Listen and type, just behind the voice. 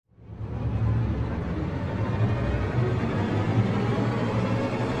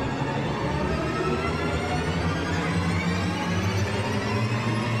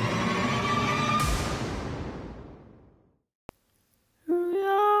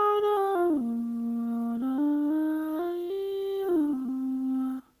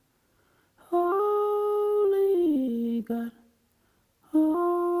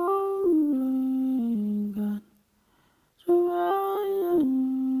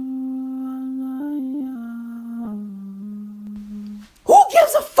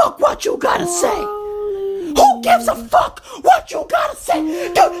gives a fuck what you gotta say? Who gives a fuck what you gotta say?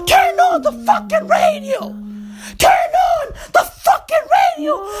 Dude, turn on the fucking radio. Turn on the fucking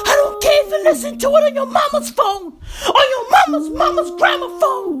radio. I don't care if you listen to it on your mama's phone, on your mama's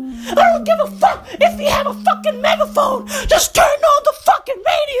gramophone. I don't give a fuck if you have a fucking megaphone. Just turn on the fucking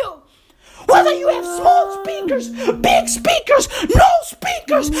radio. Whether you have small speakers, big speakers, no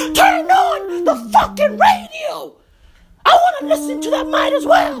speakers, turn on the fucking radio. I want to listen to that might as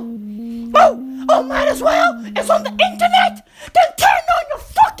well. Oh, might as well? It's on the internet? Then turn on your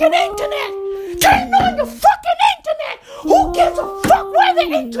fucking internet. Turn on your fucking internet. Who gives a fuck where the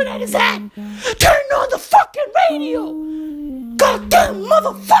internet is at? Turn on the fucking radio. Goddamn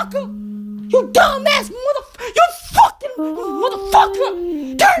motherfucker. You dumbass you fucking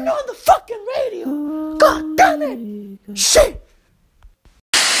motherfucker. Turn on the fucking radio. God damn it. Shit.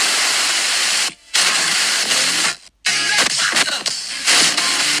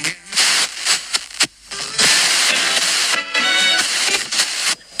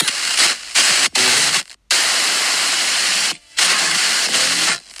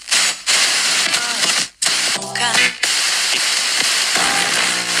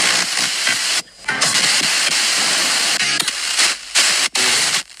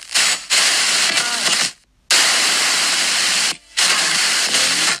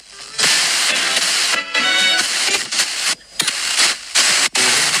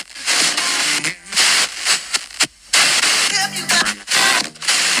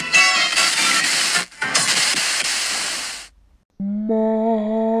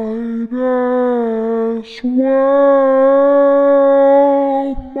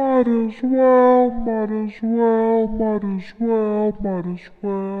 Might as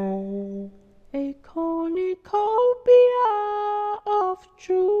well. A cornucopia of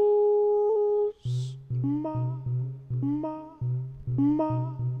juice.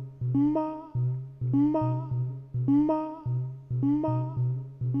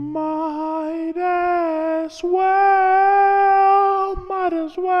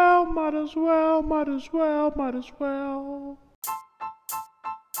 Might as well.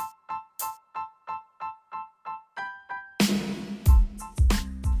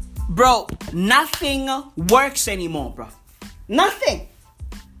 Bro, nothing works anymore, bro. Nothing.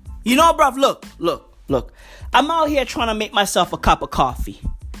 You know, bro, look. I'm out here trying to make myself a cup of coffee.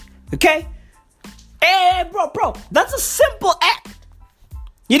 Okay? Hey, bro, that's a simple act.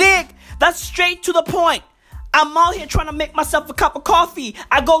 You dig? That's straight to the point. I'm out here trying to make myself a cup of coffee.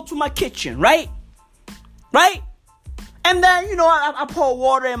 I go to my kitchen, right? And then, you know, I pour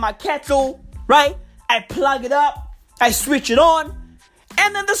water in my kettle, right? I plug it up. I switch it on.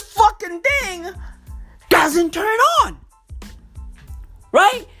 And then this fucking thing doesn't turn on.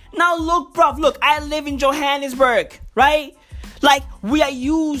 Right? Now look, bruv, look, I live in Johannesburg, right? Like, we are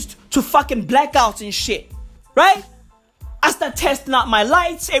used to fucking blackouts and shit, right? I start testing out my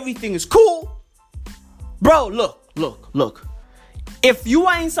lights, everything is cool. Bro, look. If you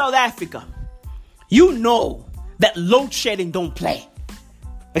are in South Africa, you know that load shedding don't play.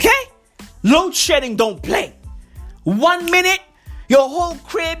 Okay? Load shedding don't play. 1 minute, your whole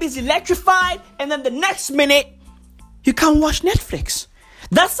crib is electrified, and then the next minute, you can't watch Netflix.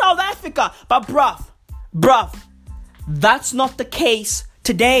 That's South Africa. But bruv, that's not the case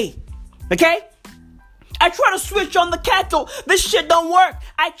today. Okay? I try to switch on the kettle. This shit don't work.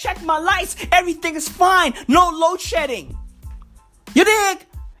 I check my lights. Everything is fine. No load shedding. You dig?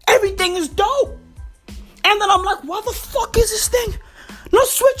 Everything is dope. And then I'm like, why the fuck is this thing not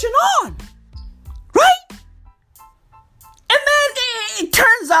switching on? Right? And then it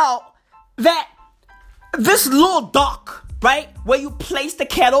turns out that this little dock, right, where you place the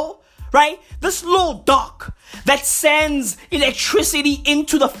kettle, right, this little dock that sends electricity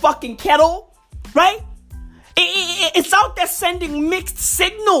into the fucking kettle, right, it's out there sending mixed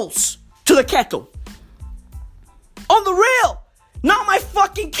signals to the kettle. On the real. Now my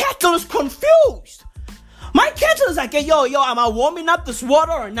fucking kettle is confused. My kettle is like, yo, am I warming up this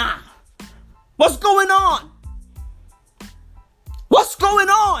water or not? What's going on? What's going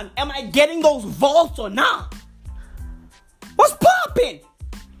on? Am I getting those volts or not? What's popping?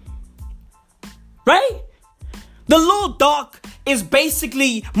 Right? The little dock is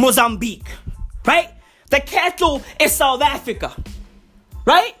basically Mozambique. Right? The kettle is South Africa.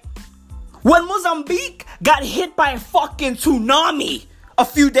 Right? When Mozambique got hit by a fucking tsunami a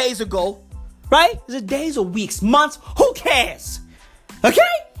few days ago, right? Is it days or weeks, months? Who cares? Okay?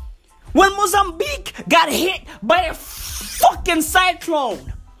 When Mozambique got hit by a fucking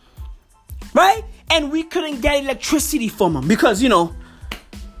cyclone, right? And we couldn't get electricity from them because, you know,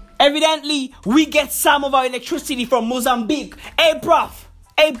 evidently we get some of our electricity from Mozambique. Hey, bruv,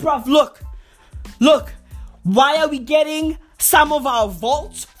 Hey, bruv, look. Why are we getting some of our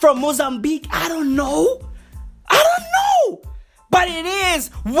vaults from Mozambique? I don't know. But it is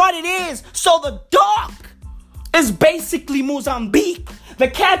what it is. So the dock is basically Mozambique. The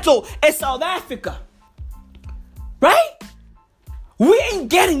cattle is South Africa. Right? We ain't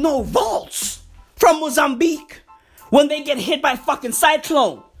getting no vaults from Mozambique when they get hit by fucking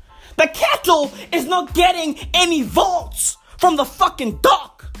cyclone. The cattle is not getting any vaults from the fucking dock.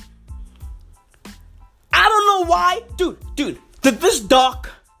 I don't know why. Dude, did this dock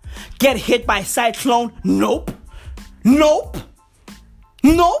get hit by cyclone? Nope.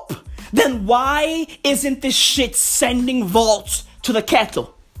 Then why isn't this shit sending vaults to the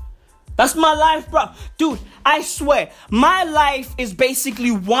cattle? That's my life, bro. Dude, I swear, my life is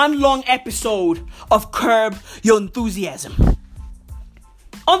basically one long episode of Curb Your Enthusiasm.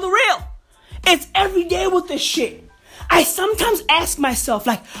 On the real. It's every day with this shit. I sometimes ask myself,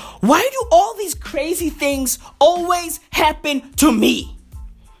 like, why do all these crazy things always happen to me?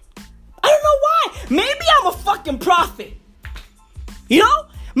 I don't know why. Maybe I'm a fucking prophet. You know?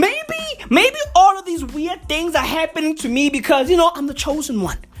 Maybe all of these weird things are happening to me because, I'm the chosen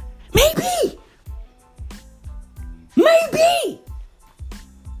one. Maybe.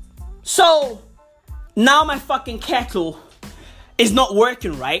 So, now my fucking kettle is not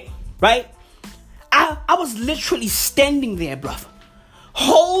working right? I was literally standing there, bruv,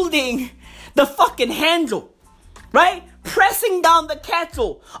 holding the fucking handle, right? Pressing down the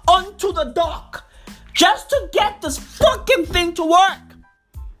kettle onto the dock just to get this fucking thing to work,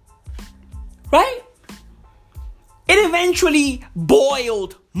 right? It eventually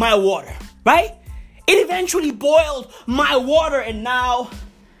boiled my water, right? And now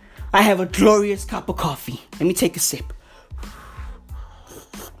I have a glorious cup of coffee. Let me take a sip.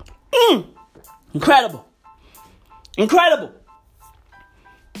 Incredible.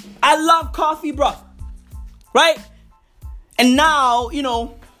 I love coffee, bro. Right? And now,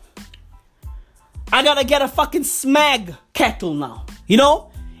 I gotta get a fucking smag kettle now.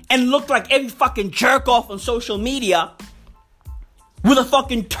 And look like every fucking jerk off on social media with a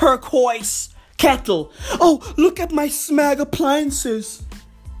fucking turquoise kettle. Oh, look at my smag appliances.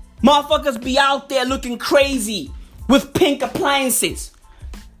 Motherfuckers be out there looking crazy with pink appliances.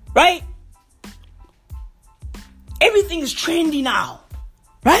 Right? Everything is trendy now.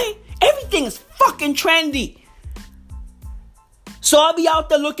 Right? Everything is fucking trendy. So I'll be out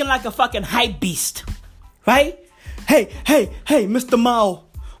there looking like a fucking hype beast. Right? Hey, Mr. Mao,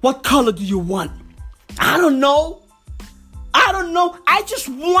 what color do you want? I don't know. I just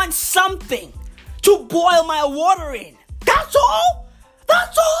want something to boil my water in. That's all.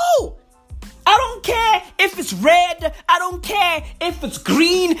 I don't care if it's red. I don't care if it's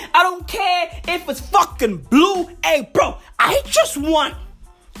green. I don't care if it's fucking blue. Hey, bro, I just want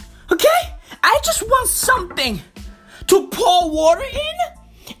something to pour water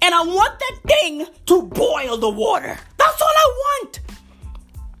in, and I want that thing to boil the water. That's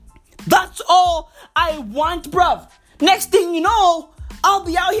all I want, bruv. Next thing you know, I'll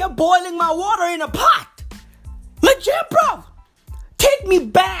be out here boiling my water in a pot. Legit, bruv. Take me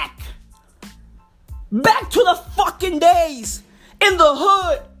back to the fucking days in the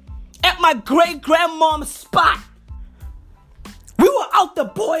hood at my great-grandmom's spot. We were out there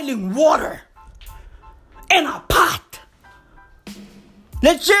boiling water in a pot.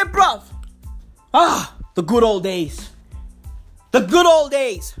 Legit, bruv. The good old days.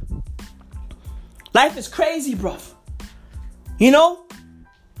 Life is crazy, bruv.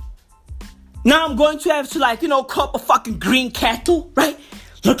 Now I'm going to have to cup a fucking green kettle, right?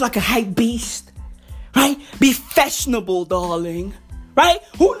 Look like a hype beast, right? Be fashionable, darling, right?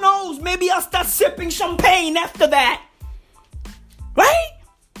 Who knows? Maybe I'll start sipping champagne after that, right?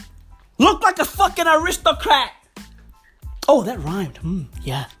 Look like a fucking aristocrat. Oh, that rhymed.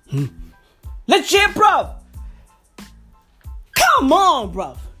 Yeah. Legit, bruv. Come on,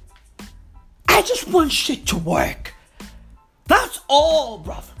 bruv. I just want shit to work. That's all,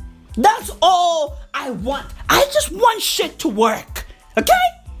 bruv. That's all I want. I just want shit to work. Okay?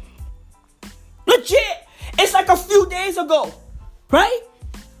 Legit. It's like a few days ago. Right?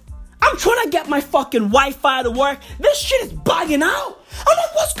 I'm trying to get my fucking Wi-Fi to work. This shit is bugging out. I'm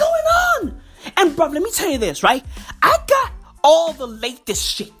like, what's going on? And bruv, let me tell you this, right? I got all the latest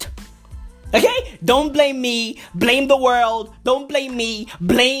shit. Okay? Don't blame me. Blame the world. Don't blame me.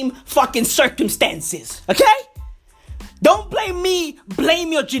 Blame fucking circumstances. Okay? Don't blame me.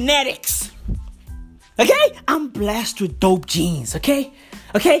 Blame your genetics. Okay? I'm blessed with dope genes. Okay?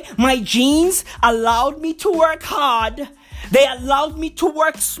 My genes allowed me to work hard. They allowed me to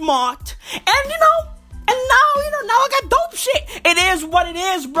work smart. And now I got dope shit. It is what it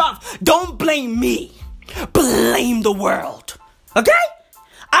is, bruv. Don't blame me. Blame the world. Okay?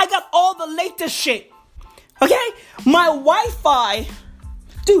 I got all the latest shit. Okay? My Wi-Fi.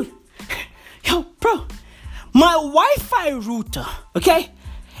 Dude. Yo, bro. My Wi-Fi router. Okay?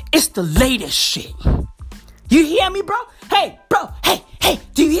 It's the latest shit. You hear me, bro? Hey, bro. Hey.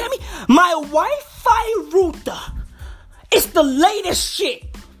 Do you hear me? My Wi-Fi router. It's the latest shit.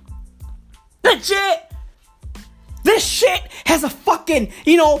 Legit. This shit has a fucking,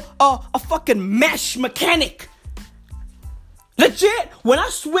 a fucking mesh mechanic. Legit. When I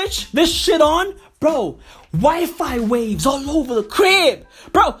switch this shit on, bro, Wi-Fi waves all over the crib.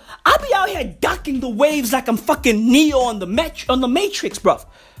 Bro, I be out here ducking the waves like I'm fucking Neo on the Matrix, bro.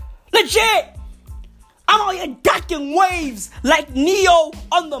 Legit. I'm out here ducking waves like Neo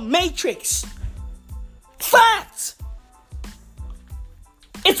on the Matrix. Facts.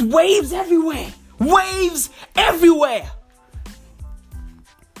 It's waves everywhere. Waves everywhere.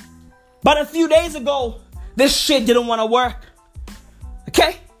 But a few days ago, this shit didn't want to work.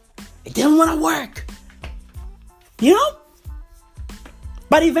 Okay? It didn't want to work.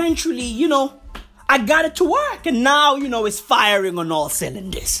 But eventually, I got it to work. And now, it's firing on all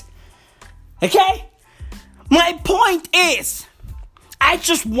cylinders. Okay? My point is, I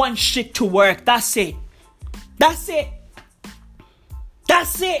just want shit to work. That's it. That's it.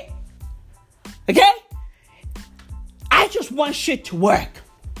 That's it. Okay? I just want shit to work.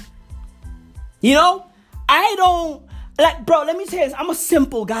 I don't, bro, let me tell you this. I'm a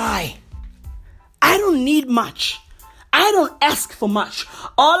simple guy. I don't need much. I don't ask for much.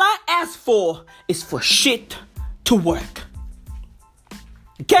 All I ask for is for shit to work.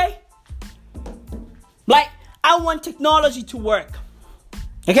 Okay? I want technology to work.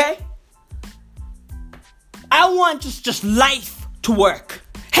 Okay? I want just life to work.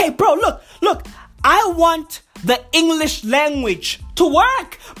 Hey, bro, look. I want the English language to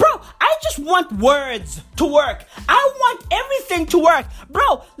work. Bro, I just want words to work. I want everything to work.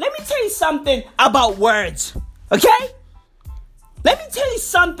 Bro, let me tell you something about words. Okay? Let me tell you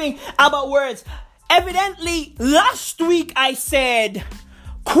something about words. Evidently, last week I said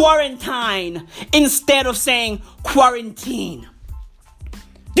quarantine instead of saying quarantine.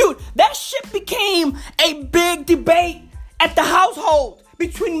 Dude, that shit became a big debate at the household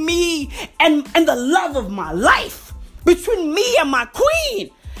between me and the love of my life. Between me and my queen.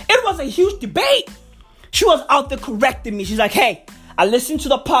 It was a huge debate. She was out there correcting me. She's like, hey, I listened to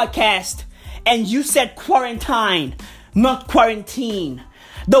the podcast and you said quarantine, not quarantine.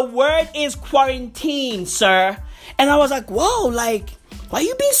 The word is quarantine, sir. And I was like, whoa, why are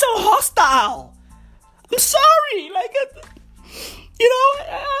you being so hostile? I'm sorry. I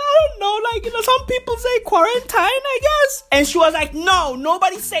don't know. Some people say quarantine, I guess. And she was like, no,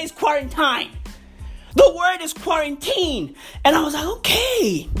 nobody says quarantine. The word is quarantine. And I was like,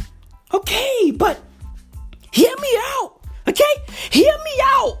 okay, but hear me out. Okay? Hear me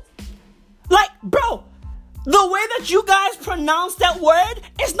out. Bro, the way that you guys pronounce that word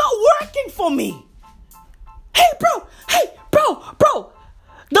is not working for me. Hey, bro.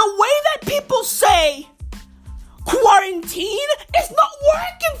 The way that people say quarantine is not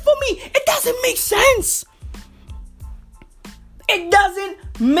working for me. It doesn't make sense. It doesn't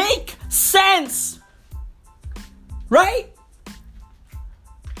make sense. Right?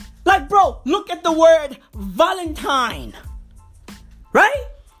 Bro, look at the word Valentine. Right?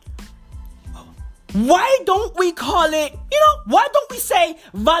 Why don't we call it, why don't we say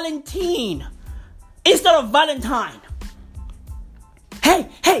Valentine instead of Valentine? Hey,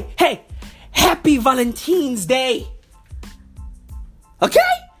 happy Valentine's Day. Okay?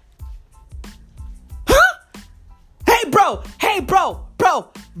 Huh? Hey, bro,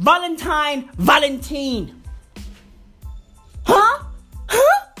 Valentine. Huh?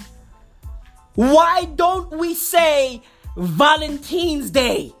 Why don't we say Valentine's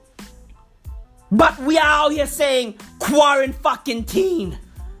Day? But we are out here saying quarantine.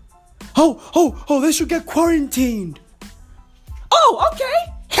 Oh, they should get quarantined. Oh,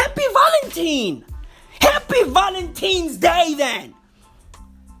 okay. Happy Valentine. Happy Valentine's Day then.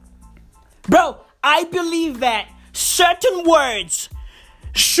 Bro, I believe that certain words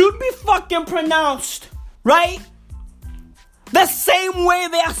should be fucking pronounced, right? The same way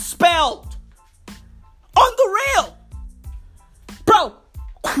they are spelled. On the real. Bro,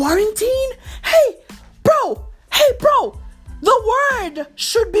 quarantine? Hey, bro. The word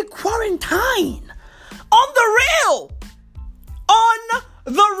should be quarantine. On the real. On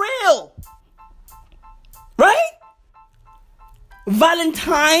the real. Right?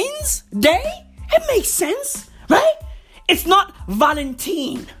 Valentine's Day? It makes sense, right? It's not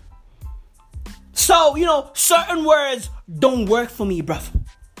Valentine. So So, certain words don't work for me, bruv.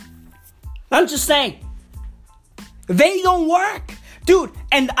 I'm just saying. They don't work. Dude,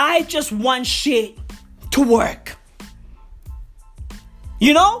 and I just want shit to work.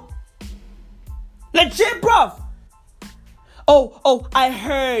 Legit, bruv. Oh, I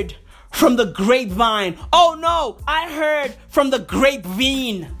heard from the grapevine. Oh, no, I heard from the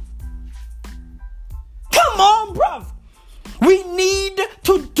grapevine. Come on, bruv. We need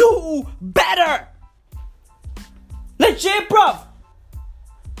to do better. Legit, bruv.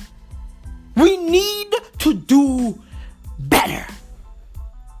 We need to do better.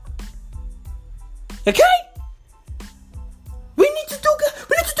 Okay? We need to do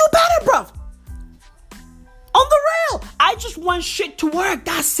better, bruv. On the real. I just want shit to work.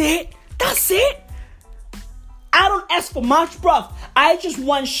 That's it. I don't ask for much, bruv. I just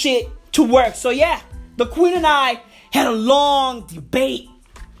want shit to work. So yeah, the Queen and I had a long debate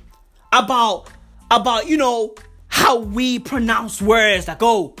about how we pronounce words like,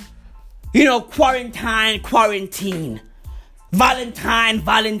 quarantine, Valentine,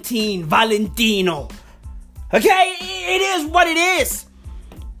 Valentine, Valentino. Okay? It is what it is.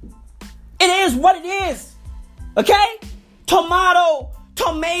 It is what it is. Okay? Tomato.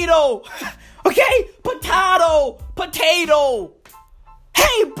 Okay? Potato.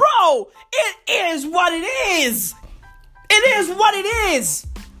 Hey, bro, it is what it is. It is what it is.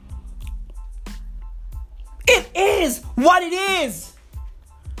 It is what it is.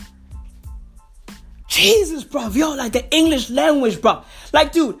 Jesus, bro. Yo, like the English language, bro.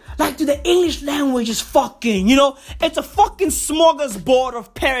 Like, dude, the English language is fucking, it's a fucking smorgasbord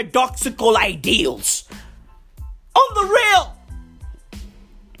of paradoxical ideals. On the real.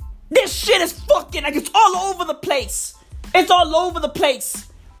 This shit is fucking, like, it's all over the place. It's all over the place.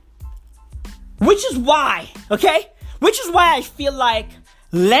 Which is why, okay? Which is why I feel like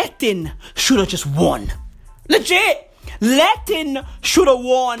Latin should have just won. Legit. Latin should have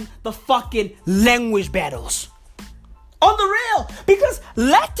won the fucking language battles. On the real. Because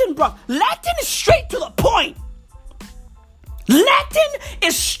Latin, bro, Latin is straight to the point. Latin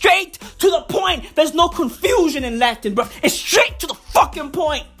is straight to the point. There's no confusion in Latin, bro. It's straight to the fucking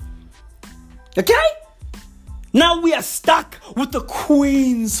point. Okay? Now we are stuck with the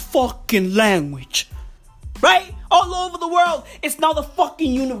Queen's fucking language. Right? All over the world, it's now the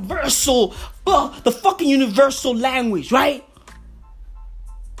fucking universal language, right?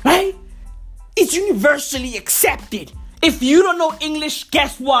 Right? It's universally accepted. If you don't know English,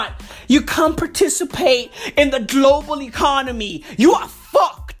 guess what? You can't participate in the global economy. You are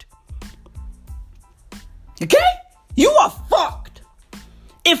fucked. Okay? You are fucked.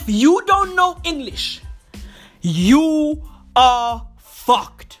 If you don't know English, you are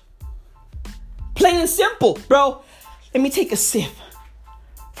fucked. Plain and simple, bro. Let me take a sip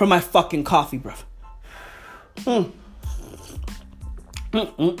from my fucking coffee, bro.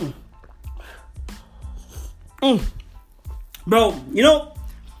 Bro,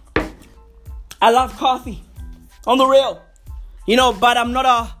 I love coffee. On the real. But I'm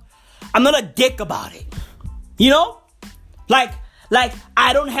not a dick about it. Like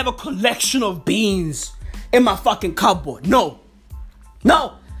I don't have a collection of beans in my fucking cupboard. No.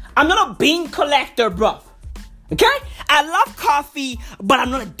 I'm not a bean collector, bro. Okay? I love coffee, but I'm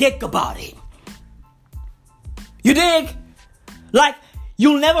not a dick about it. You dig? Like,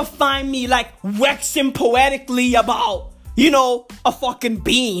 you'll never find me, like, waxing poetically about, a fucking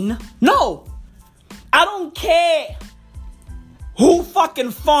bean. No. I don't care who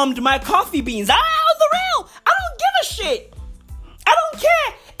fucking farmed my coffee beans. On the real, I don't give a shit. I don't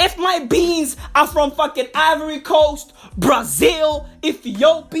care if my beans are from fucking Ivory Coast, Brazil,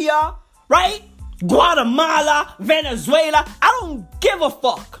 Ethiopia, right? Guatemala, Venezuela. I don't give a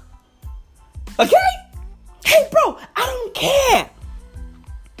fuck. Okay? Hey, bro, I don't care.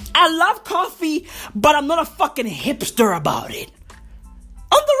 I love coffee, but I'm not a fucking hipster about it.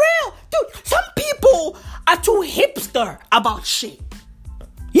 On the real, dude, some people are too hipster about shit.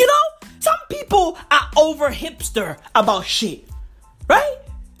 Some people are over hipster about shit. Right?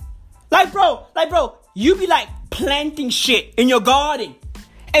 Like, bro, you be like planting shit in your garden.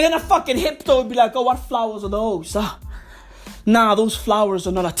 And then a fucking hipster would be like, oh, what flowers are those? Nah, those flowers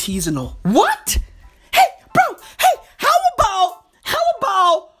are not artisanal. What? Hey, bro, how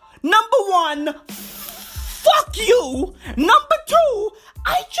about number one, fuck you. Number two,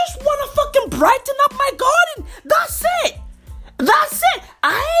 I just want to fucking brighten up my garden. That's it.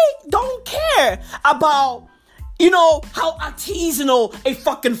 I don't care about, how artisanal a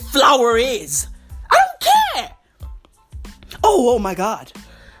fucking flower is. I don't care. Oh my God.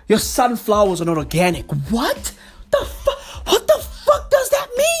 Your sunflowers are not organic. What the fuck does that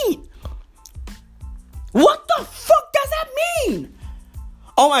mean?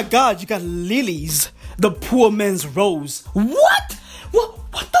 my God, you got lilies, the poor man's rose. What? What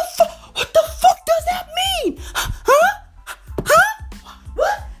the fuck? What the fuck does that mean? Huh?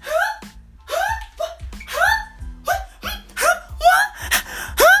 What?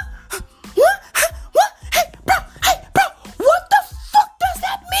 Hey, bro, what the fuck does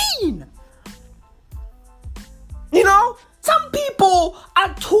that mean? You know, some people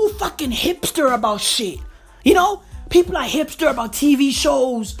are too fucking hipster about shit. You know, people are hipster about TV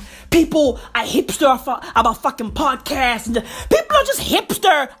shows. People are hipster about fucking podcasts. People are just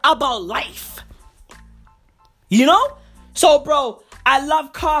hipster about life. You know? So, bro, I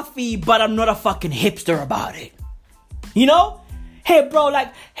love coffee, but I'm not a fucking hipster about it. You know? Hey, bro,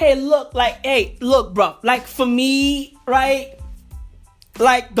 look, bro. Like, for me, right?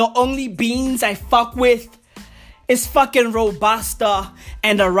 Like, the only beans I fuck with is fucking Robusta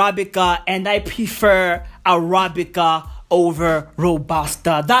and Arabica, and I prefer Arabica over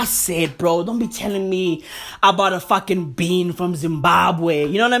Robusta. That's it, bro. Don't be telling me about a fucking bean from Zimbabwe.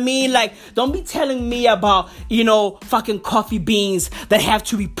 You know what I mean? Like, don't be telling me about, you know, fucking coffee beans that have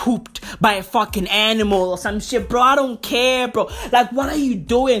to be pooped by a fucking animal or some shit, bro. I don't care, bro. Like, what are you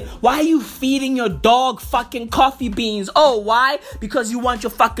doing? Why are you feeding your dog fucking coffee beans? Oh, why? Because you want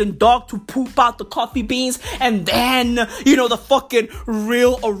your fucking dog to poop out the coffee beans, and then, you know, the fucking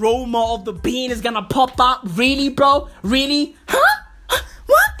real aroma of the bean is gonna pop out? Really, bro? Really? Huh?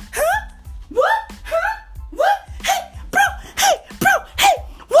 What? Huh? What? Huh? What? Hey, bro, hey,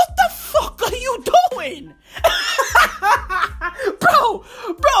 what the fuck are you doing?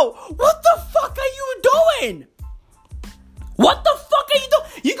 Bro, what the fuck are you doing? What the fuck are you doing?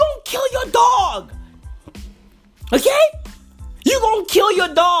 You gonna kill your dog. Okay? You gonna kill your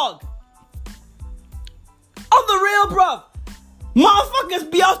dog. On the real, bro. Motherfuckers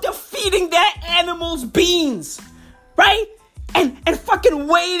be out there feeding their animals beans. Right? And fucking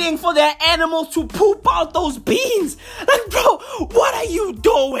waiting for their animals to poop out those beans. Like, bro, what are you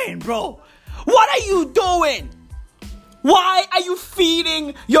doing, bro? What are you doing? Why are you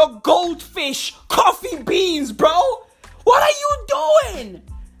feeding your goldfish coffee beans, bro? What are you doing?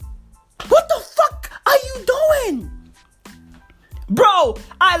 What the fuck are you doing? Bro,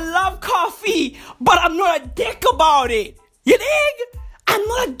 I love coffee, but I'm not a dick about it. You dig? I'm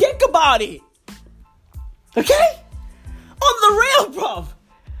not a dick about it. Okay? On the real, bro.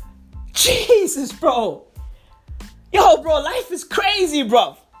 Jesus, bro. Yo, bro, life is crazy,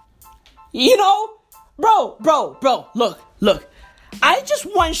 bro. You know? Bro, look. I just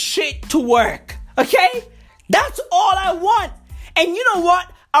want shit to work, okay? That's all I want. And you know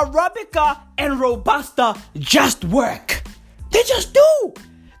what? Arabica and Robusta just work. They just do.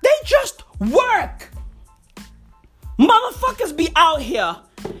 They just work. Motherfuckers be out here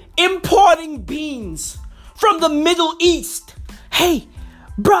importing beans from the Middle East. Hey,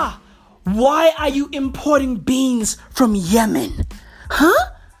 bruh, why are you importing beans from Yemen?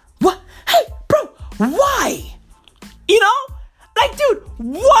 Huh? What? Hey, bro, why? You know? Like, dude,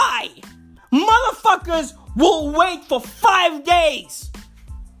 why? Motherfuckers will wait for 5 days.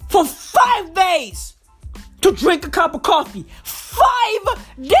 For 5 days to drink a cup of coffee. 5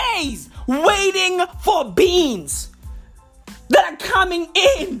 days waiting for beans that are coming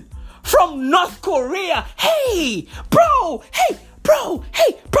in from North Korea. Hey, bro. Bro,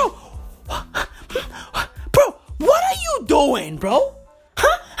 what are you doing, bro?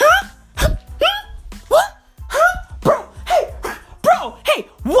 What? Bro, hey,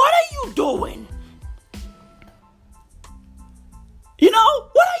 what are you doing? You know,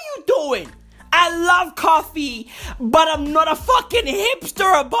 what are you doing? I love coffee, but I'm not a fucking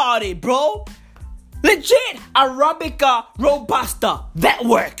hipster about it, bro. Legit, Arabica, Robusta, that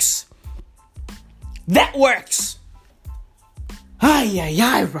works. That works.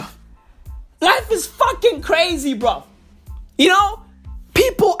 Ay, bro. Life is fucking crazy, bro. You know,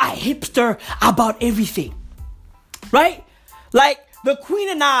 people are hipster about everything, right? Like, the Queen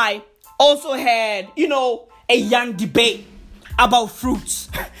and I also had, you know, a young debate about fruits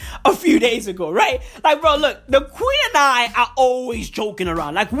a few days ago, right? Like, bro, look, the Queen and I are always joking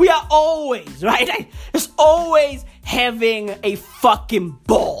around. Like, we are always, right? Like, just always having a fucking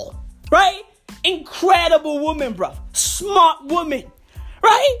ball, right? Incredible woman, bro. Smart woman,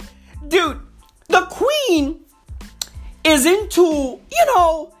 right? Dude, the Queen is into, you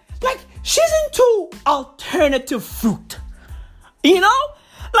know, like, she's into alternative fruit. You know?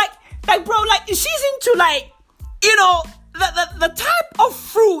 Like, bro, like, she's into, like, you know, the type of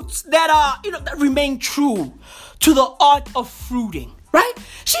fruits that are, you know, that remain true to the art of fruiting, right?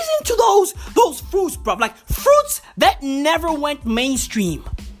 She's into those fruits, bro. Like, fruits that never went mainstream,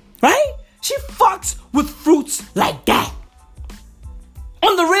 right? She fucks with fruits like that. On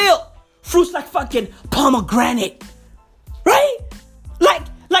On the real. Fruits like fucking pomegranate. Right?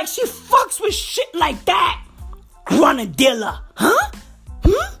 Like she fucks with shit like that. Granadilla. Huh?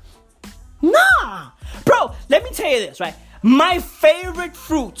 Nah. Bro, let me tell you this, right? My favorite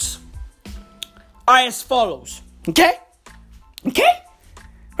fruits are as follows. Okay?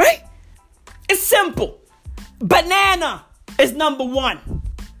 Right? It's simple. Banana is number 1.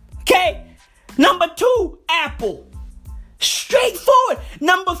 Okay? Number 2, apple. Straightforward.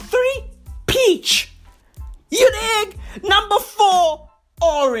 Number 3, peach. You dig? Number 4,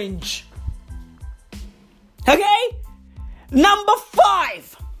 orange. Okay? Number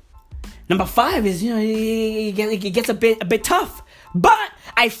 5. Number 5 is, it gets a bit tough. But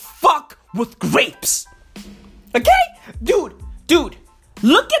I fuck with grapes. Okay? Dude,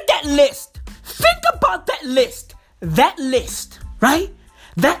 look at that list. Think about that list. That list, right?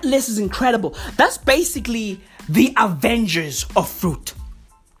 That list is incredible. That's basically the Avengers of fruit.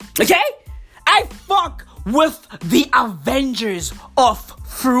 Okay? I fuck with the Avengers of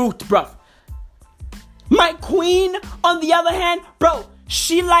fruit, bro. My queen, on the other hand, bro,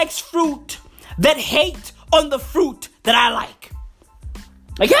 she likes fruit that hate on the fruit that I like.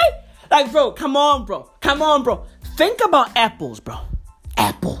 Okay? Like, bro, come on, bro. Think about apples, bro.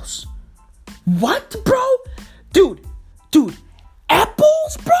 Apples. What, bro? Dude.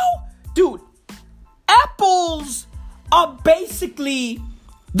 Apples, bro? Dude. Apples are basically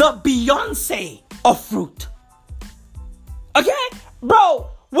the Beyonce of fruit. Okay? Bro,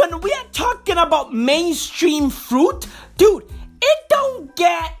 when we are talking about mainstream fruit, dude, it don't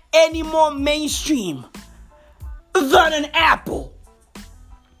get any more mainstream than an apple.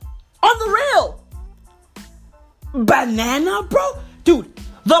 On the real. Banana, bro? Dude,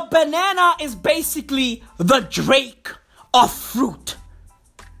 the banana is basically the Drake of fruit.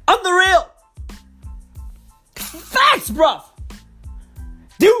 On the real. Facts, bro.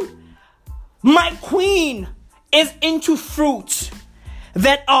 Dude, my queen is into fruits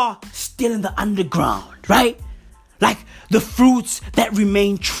that are still in the underground, right? Like the fruits that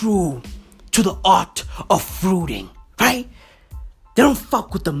remain true to the art of fruiting, right? They don't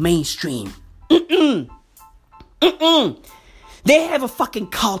fuck with the mainstream. They have a fucking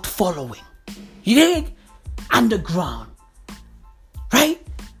cult following. You dig? Underground. Right?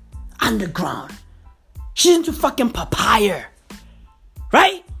 Underground. She's into fucking papaya.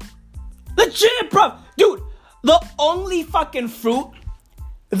 Right? Legit, bro. Dude, the only fucking fruit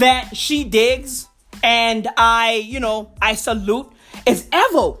that she digs and I salute is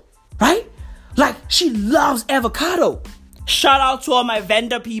Evo. Right? Like, she loves avocado. Shout out to all my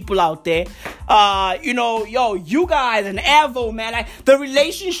vendor people out there. You guys and Evo, man. Like, the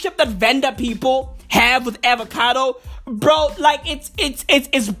relationship that vendor people have with avocado, bro, like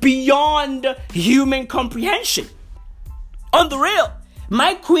it's beyond human comprehension. On the real,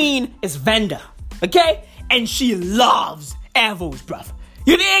 my queen is vendor, okay? And she loves Evos, bro.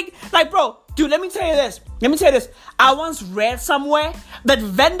 You dig? Like, bro, dude, let me tell you this. I once read somewhere that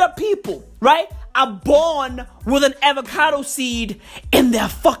vendor people, right, are born with an avocado seed in their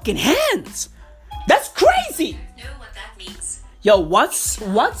fucking hands. That's crazy. Know what that means? Yo, what's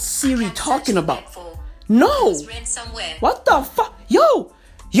Siri talking about? No. What the fuck? Yo,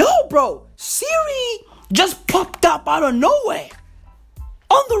 bro. Siri just popped up out of nowhere.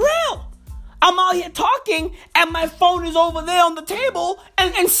 On the real. I'm out here talking and my phone is over there on the table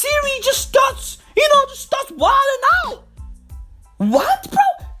and Siri just starts wilding out. What, bro?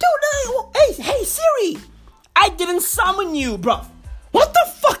 Dude, hey, Siri. I didn't summon you, bro. What the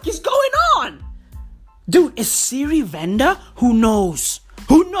fuck is going on? Dude, is Siri vendor? Who knows?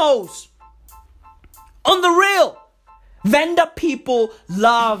 On the real, vendor people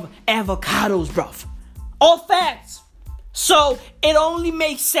love avocados, bruv. All facts. So, it only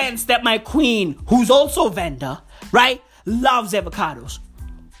makes sense that my queen, who's also vendor, right, loves avocados.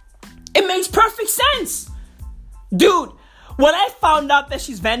 It makes perfect sense. Dude, when I found out that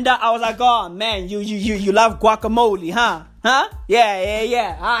she's vendor, I was like, oh, man, you love guacamole, huh? Huh?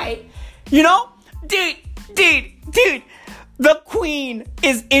 Yeah, alright. You know? Dude, the queen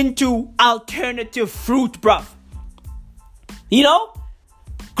is into alternative fruit, bruv. You know?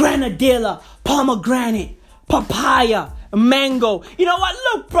 Granadilla, pomegranate, papaya, mango. You know what?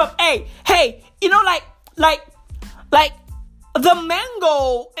 Look, bruv. Hey, you know, like the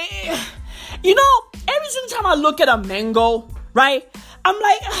mango. Every single time I look at a mango, right? I'm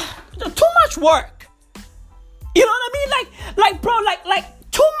like, too much work. You know what I mean? Like, bro, like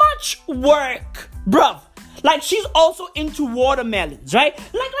too much work, bruv. Like, she's also into watermelons, right?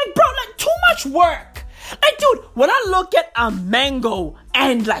 Like, bro, like, too much work. Like, dude, when I look at a mango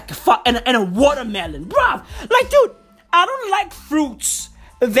and, like, and a watermelon, bruv, like, dude, I don't like fruits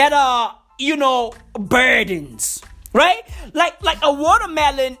that are, burdens, right? Like a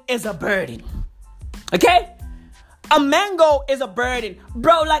watermelon is a burden, okay? A mango is a burden.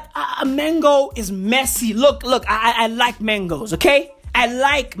 Bro, like a mango is messy. Look, I like mangoes, okay? I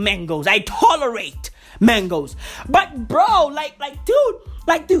like mangoes. I tolerate mangoes. But bro,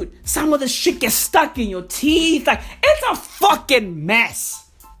 dude, some of the shit gets stuck in your teeth. Like, it's a fucking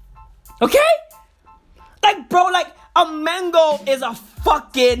mess. Okay? Like, bro, like a mango is a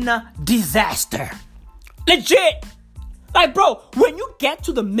fucking disaster. Legit. Like, bro, when you get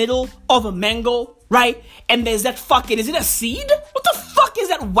to the middle of a mango, right? And there's that fucking, is it a seed? What the fuck is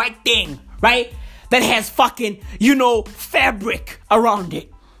that white thing, right? That has fucking, fabric around it.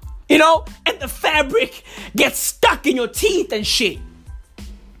 And the fabric gets stuck in your teeth and shit.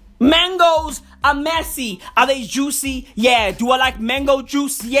 Mangoes are messy. Are they juicy? Yeah. Do I like mango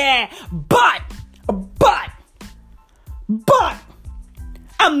juice? Yeah. But,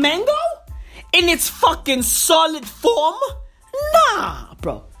 a mango in its fucking solid form? Nah,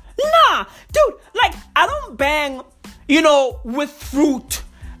 bro. Nah, dude, like, I don't bang, with fruit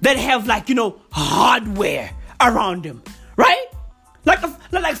that have, like, hardware around them, right? Like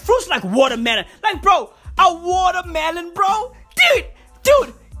fruits like watermelon. Like, bro, a watermelon, bro?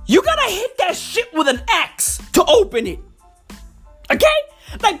 Dude, you gotta hit that shit with an axe to open it. Okay?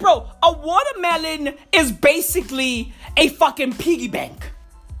 Like, bro, a watermelon is basically a fucking piggy bank.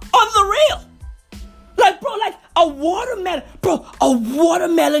 On the real. Like, bro, like a watermelon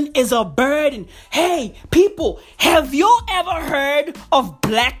is a burden. Hey, people, have you ever heard of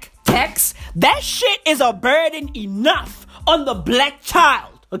black text? That shit is a burden enough on the black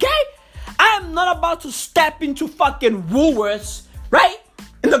child, okay? I am not about to step into fucking Woolworths, right?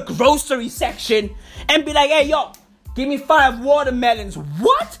 In the grocery section and be like, hey, yo, give me 5 watermelons.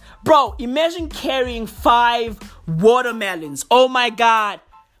 What? Bro, imagine carrying 5 watermelons. Oh my God.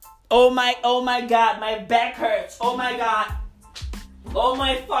 Oh my God, my back hurts. Oh my God. Oh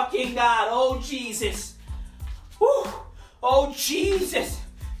my fucking God. Oh Jesus. Whew. Oh Jesus.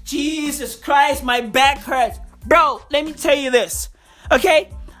 Jesus Christ, my back hurts. Bro, let me tell you this, okay?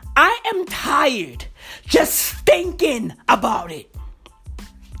 I am tired just thinking about it.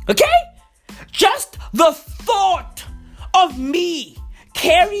 Okay? Just the thought of me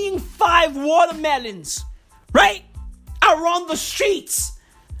carrying 5 watermelons, right? Around the streets.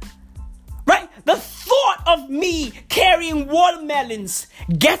 Right? The thought of me carrying watermelons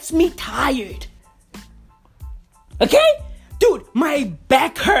gets me tired. Okay? Dude, my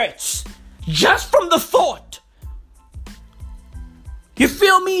back hurts just from the thought. You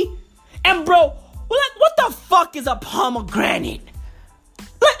feel me? And bro, what the fuck is a pomegranate?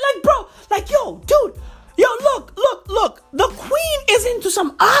 Like bro, like yo, dude, yo, look. The queen is into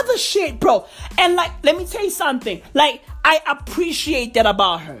some other shit, bro. And like, let me tell you something. Like, I appreciate that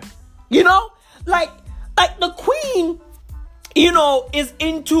about her. Like the queen, is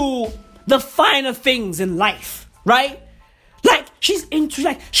into the finer things in life, right? Like, she's into,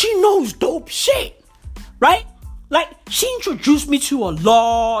 like, she knows dope shit, right? Like, she introduced me to a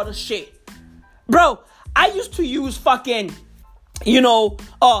lot of shit. Bro, I used to use fucking,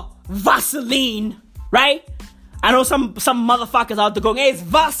 Vaseline, right? I know some motherfuckers out there going, hey, it's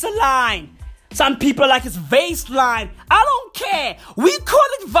Vaseline. Some people are like, it's Vaseline. I don't care. We call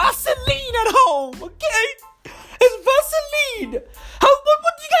it Vaseline at home, okay? It's Vaseline.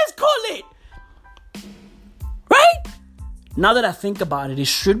 What do you guys call it? Right? Now that I think about it, it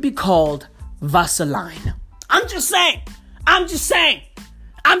should be called Vaseline. I'm just saying.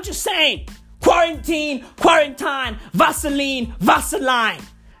 Quarantine, Vaseline.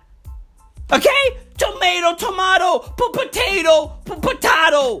 Okay? Tomato, potato.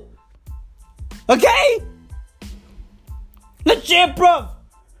 Okay? Legit, bro.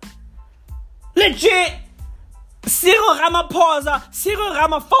 Legit. Cyril Ramaphosa.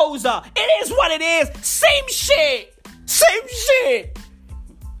 It is what it is. Same shit.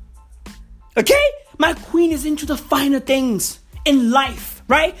 Okay? My queen is into the finer things in life,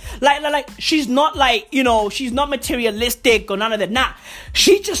 right? Like she's not like, she's not materialistic or none of that. Nah.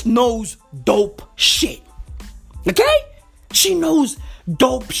 She just knows dope shit. Okay? She knows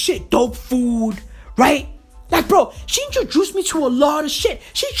dope shit, dope food, right? Like, bro, she introduced me to a lot of shit.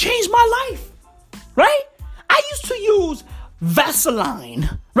 She changed my life, right? I used to use Vaseline,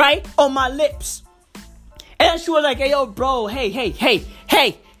 right, on my lips. And she was like, hey, yo, bro, hey,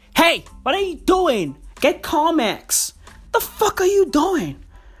 what are you doing? Get Carmex. The fuck are you doing?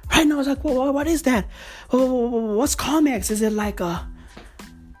 Right now, I was like, well, what is that? What's Carmex? Is it like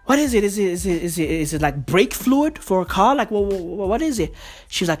what is it? Is it like brake fluid for a car? Like, what is it?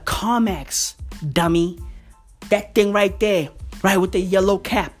 She was like, Carmex, dummy. That thing right there. right, with the yellow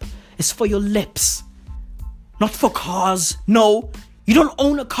cap. It's for your lips, not for cars. No, you don't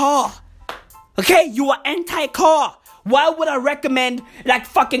own a car. Okay, you are anti-car. Why would I recommend like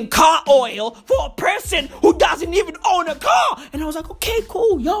fucking car oil for a person who doesn't even own a car? And I was like, okay,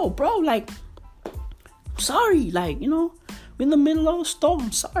 cool, yo, bro, like, sorry, like, you know, we're in the middle of a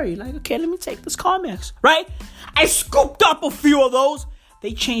storm. Sorry, like, okay, let me take this Carmex, right? I scooped up a few of those.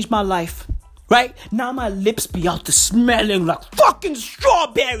 They changed my life, right? Now my lips be out to smelling like fucking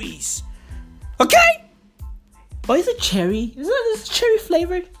strawberries, okay? Oh, is it cherry? Is it cherry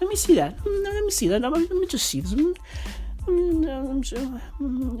flavored? Let me see that. Let me see that. Let me just see this.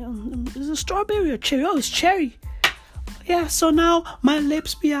 Is it strawberry or cherry? Oh, it's cherry. Yeah, so now my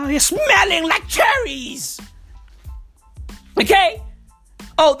lips be out here smelling like cherries. Okay?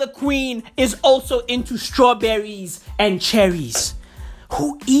 Oh, the queen is also into strawberries and cherries.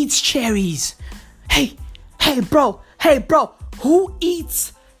 Who eats cherries? Hey, bro. Who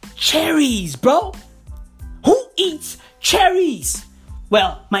eats cherries, bro? Who eats cherries?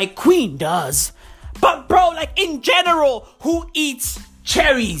 Well, my queen does. But bro, like in general, who eats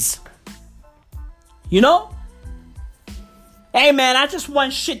cherries? You know? Hey man, I just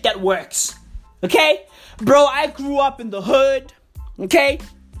want shit that works. Okay? Bro, I grew up in the hood. Okay?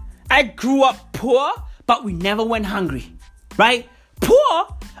 I grew up poor, but we never went hungry. Right?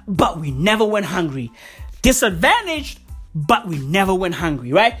 Poor, but we never went hungry. Disadvantaged, but we never went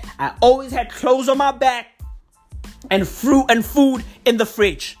hungry, right? I always had clothes on my back and fruit and food in the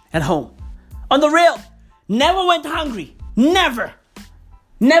fridge at home. On the real, never went hungry. Never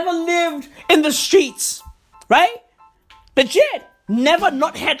lived in the streets, right? Legit, never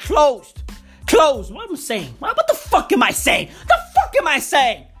not had clothes. What am I saying? What the fuck am I saying?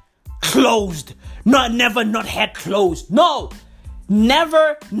 Closed. Never not had clothes. No,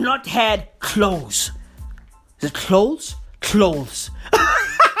 never not had clothes. Is it clothes? Clothes.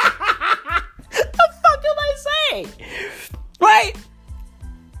 Right?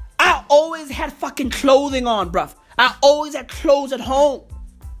 I always had fucking clothing on, bruv. I always had clothes at home.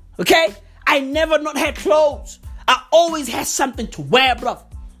 Okay? I never not had clothes. I always had something to wear, bruv.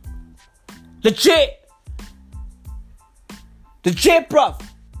 Legit, bruv.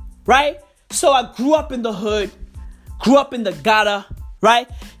 Right? So I grew up in the hood. Grew up in the gutter. Right?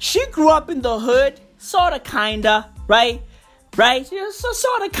 She grew up in the hood. Sorta, kinda. Right? Yeah, so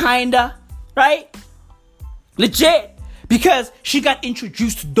sorta, kinda. Right? Legit. Because she got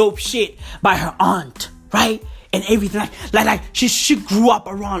introduced to dope shit by her aunt, right? And everything. Like she grew up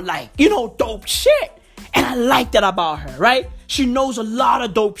around, like, you know, dope shit. And I like that about her, right? She knows a lot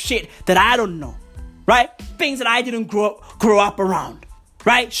of dope shit that I don't know, right? Things that I didn't grow up around,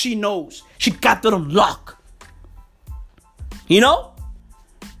 right? She knows. She got that on lock. You know?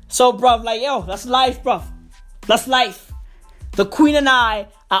 So, bruv, like, yo, that's life, bruv. That's life. The queen and I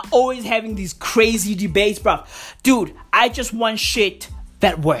are always having these crazy debates, bruv. Dude, I just want shit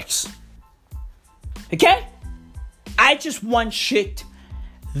that works. Okay? I just want shit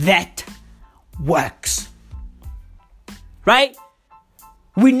that works. Right?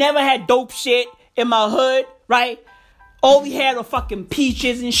 We never had dope shit in my hood, right? All we had were fucking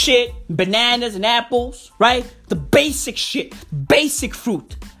peaches and shit, bananas and apples, right? The basic shit, basic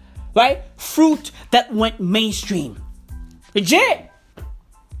fruit, right? Fruit that went mainstream. Legit.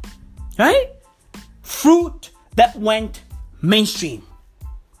 Right? Fruit that went mainstream.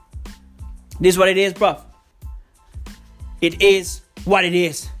 This is what it is, bruv. It is what it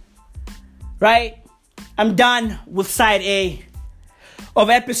is. Right? I'm done with side A of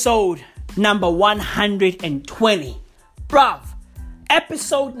episode number 120. Bruv.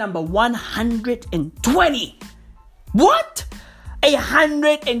 Episode number 120. What?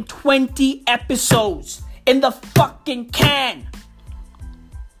 120 episodes in the fucking can.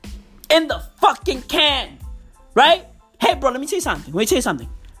 In the fucking can. Right? Hey, bro, let me tell you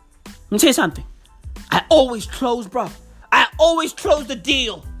something. I always close, bro. I always close the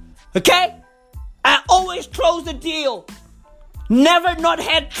deal. Okay? I always close the deal. Never not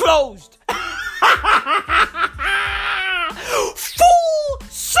had closed. Full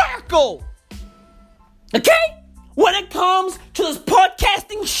circle. Okay? When it comes to this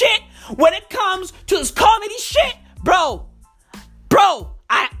podcasting shit, when it comes to this comedy shit, bro,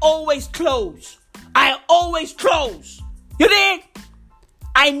 I always close. You dig?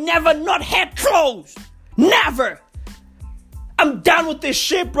 I never not had closed. Never. I'm done with this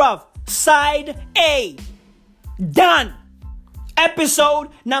shit, bruv. Side A. Done. Episode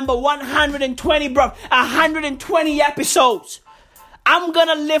number 120, bruv. 120 episodes. I'm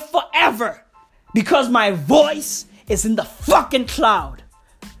gonna live forever because my voice is in the fucking cloud.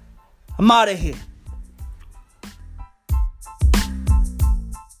 I'm out of here.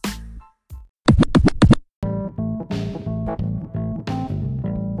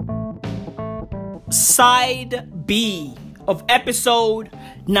 side B of episode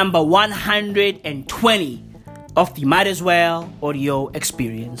number 120 of the Might As Well audio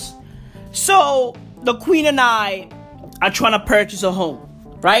experience. So, the Queen and I are trying to purchase a home,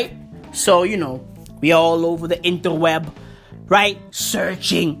 right? So, you know, we are all over the interweb, right?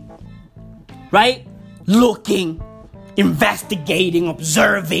 Searching, right? Looking, investigating,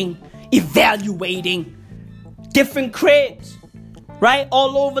 observing, evaluating different cribs, right?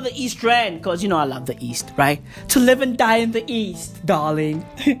 All over the East End, because, you know, I love the East, right? To live and die in the East, darling.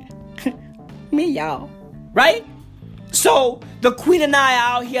 Meow, right? So, the Queen and I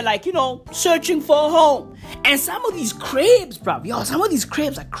are out here, like, you know, searching for a home. And some of these cribs, bro, some of these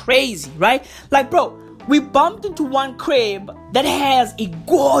cribs are crazy, right? Like, bro, we bumped into one crib that has a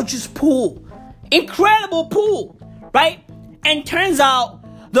gorgeous pool. Incredible pool, right? And turns out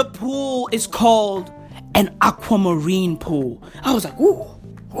the pool is called an aquamarine pool. I was like,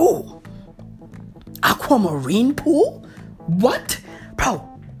 ooh, aquamarine pool? What? Bro,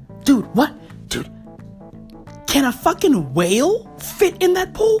 dude, what? Dude, can a fucking whale fit in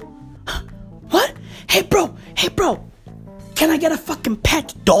that pool? What? Hey, bro, can I get a fucking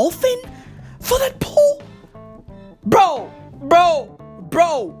pet dolphin for that pool? Bro,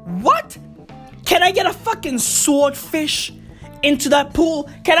 what? Can I get a fucking swordfish into that pool?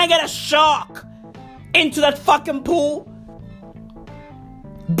 Can I get a shark into that fucking pool?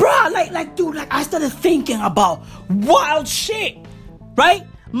 Bruh, dude, I started thinking about wild shit, right?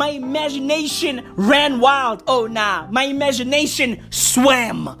 My imagination ran wild. Oh, nah. My imagination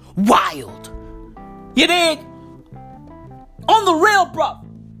swam wild. You dig? On the real, bro.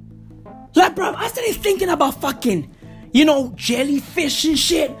 Like, bro, I started thinking about fucking, you know, jellyfish and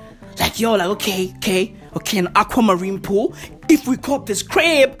shit. Like, yo, like, okay, an aquamarine pool. If we cop this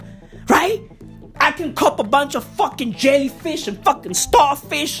crib, right? I can cop a bunch of fucking jellyfish and fucking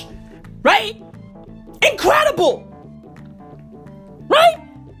starfish, right? Incredible! Right?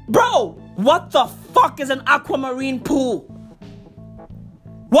 Bro, what the fuck is an aquamarine pool?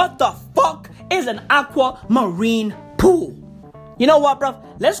 What the fuck is an aquamarine pool? You know what, bro?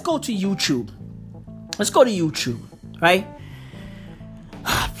 Let's go to YouTube. Right?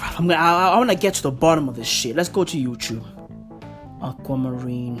 I want to get to the bottom of this shit. Let's go to YouTube.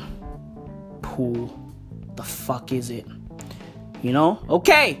 Aquamarine pool. The fuck is it? You know?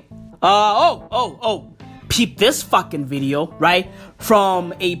 Okay. Peep this fucking video, right?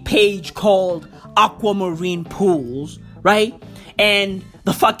 From a page called Aquamarine Pools, right? And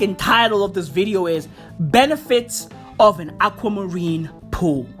the fucking title of this video is Benefits of an Aquamarine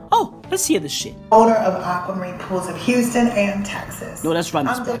Pool. Oh, let's hear this shit. Owner of Aquamarine Pools of Houston and Texas. No, let's run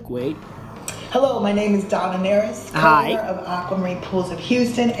this back. Wait. Hello, my name is Donna Neris, Hi. owner of Aquamarine Pools of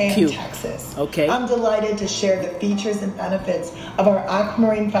Houston and Texas. Okay. I'm delighted to share the features and benefits of our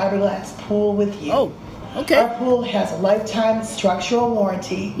Aquamarine Fiberglass pool with you. Oh, okay. Our pool has a lifetime structural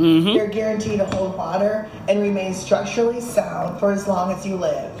warranty. You're guaranteed to hold water and remain structurally sound for as long as you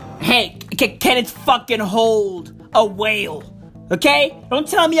live. Hey, can it fucking hold a whale? Okay? Don't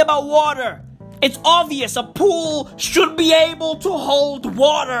tell me about water. It's obvious a pool should be able to hold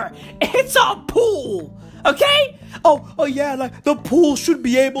water. It's a pool. Okay? Oh yeah, like the pool should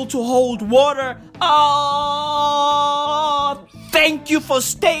be able to hold water. Oh, thank you for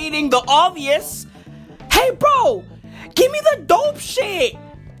stating the obvious. Hey, bro, give me the dope shit.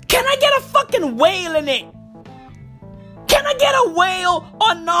 Can I get a fucking whale in it? Can I get a whale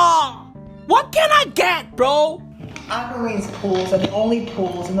or nah? What can I get, bro? Aquamarine's pools are the only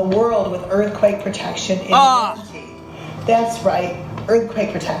pools in the world with earthquake protection in warranty. That's right,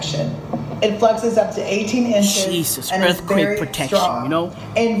 earthquake protection. It fluxes up to 18 inches. Jesus, and earthquake protection, strong. You know?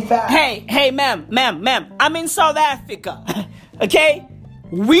 In fact... Hey, ma'am, I'm in South Africa, okay?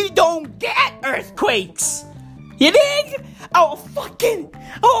 We don't get earthquakes. You dig? Our fucking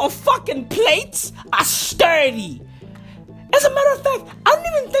plates are sturdy. As a matter of fact, I don't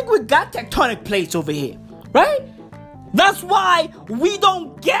even think we got tectonic plates over here, right? That's why we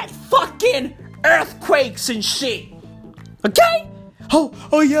don't get fucking earthquakes and shit. Okay?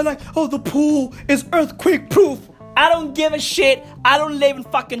 Oh yeah, the pool is earthquake proof. I don't give a shit. I don't live in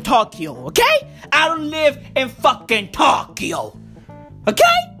fucking Tokyo, okay? I don't live in fucking Tokyo. Okay?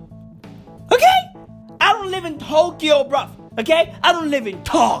 I don't live in Tokyo, bruv. Okay? I don't live in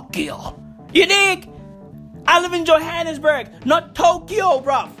Tokyo. You dig? I live in Johannesburg, not Tokyo,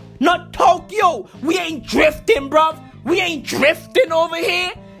 bruv. Not Tokyo. We ain't drifting, bruv. We ain't drifting over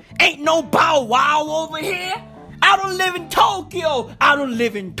here. Ain't no Bow Wow over here. I don't live in Tokyo. I don't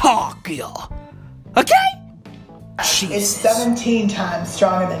live in Tokyo. Okay? Jesus. It's 17 times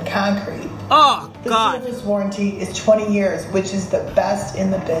stronger than concrete. Oh, The God. service warranty is 20 years, which is the best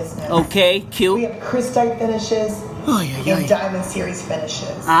in the business. Okay, We cute. have crystite finishes Oh, yeah, and yeah. Diamond Series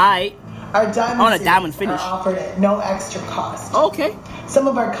finishes. Alright. Our Diamond I want a Series diamond finish. are offered at no extra cost. Okay. Some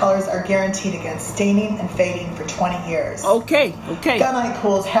of our colors are guaranteed against staining and fading for 20 years. Okay. Gunite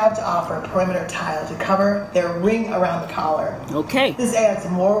pools have to offer a perimeter tile to cover their ring around the collar. Okay. This adds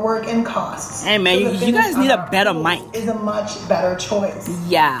more work and costs. Hey, man, So you the finish guys need on a our better pools mic. Is a much better choice.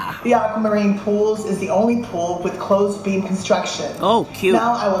 Yeah. The Aquamarine Pools is the only pool with closed beam construction. Oh, cute.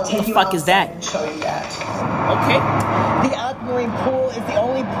 Now I will take The you fuck is outside that? and show you that. Okay. The Aquamarine Pool is the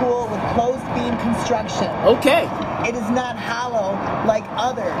only pool with closed beam construction. Okay. It is not hollow like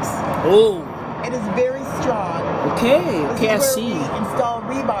others. Oh. It is very strong. Okay. This Okay, I is where see. we install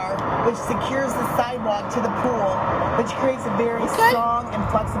rebar, which secures the sidewalk to the pool, which creates a very Okay. strong and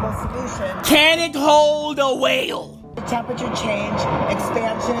flexible solution. Can it hold a whale? The temperature change,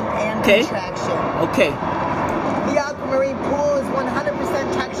 expansion, and Okay. contraction. Okay. The Aquamarine Pool is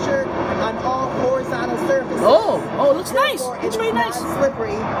 100% textured on all horizontal surfaces. Oh, looks nice. Therefore, Looks it very is nice. not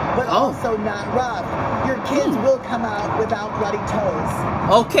slippery, but Oh. also not rough. Your kids will come out without bloody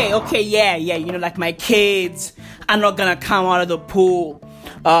toes. Okay, yeah. You know, like my kids are not gonna come out of the pool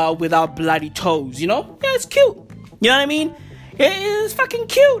without bloody toes, you know? Yeah, it's cute. You know what I mean? It's fucking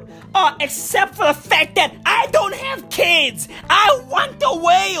cute. Except for the fact that I don't have kids. I want a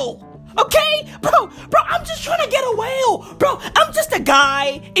whale. Okay? Bro, I'm just trying to get a whale. Bro, I'm just a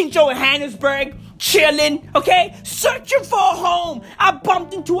guy in Johannesburg, chilling, okay? Searching for a home. I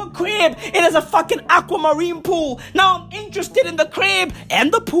bumped into a crib. It is a fucking aquamarine pool. Now I'm interested in the crib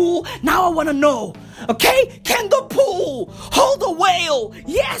and the pool. Now I want to know, okay? Can the pool hold a whale?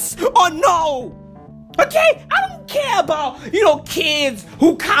 Yes or no? Okay? I don't care about, you know, kids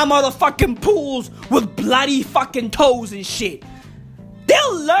who come out of fucking pools with bloody fucking toes and shit.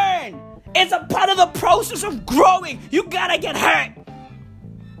 They'll learn. It's a part of the process of growing. You gotta get hurt.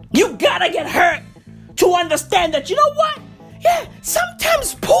 You gotta get hurt to understand that, you know what? Yeah,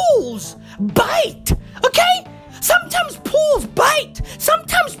 sometimes pools bite. Okay? Sometimes pools bite.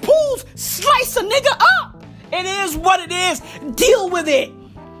 Sometimes pools slice a nigga up. It is what it is. Deal with it.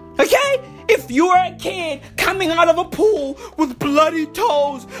 Okay? If you're a kid coming out of a pool with bloody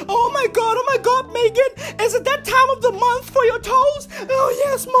toes, oh my God, Megan, is it that time of the month for your toes? Oh,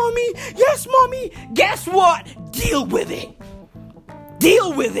 yes, mommy. Guess what? Deal with it.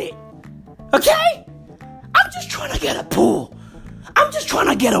 Deal with it. Okay? I'm just trying to get a pool. I'm just trying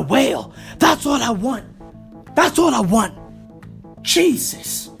to get a whale. That's all I want.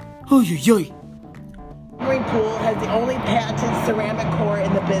 Jesus. Oy. Aquamarine Pool has the only patented ceramic core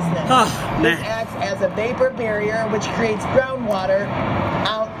in the business. Oh, This man. acts as a vapor barrier which creates groundwater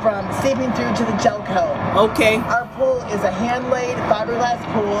out from seeping through to the gel coat. Okay. Our pool is a hand-laid fiberglass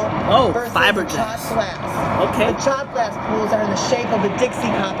pool Oh, versus fiberglass. a chopped glass. Okay. The chopped glass pools are in the shape of a Dixie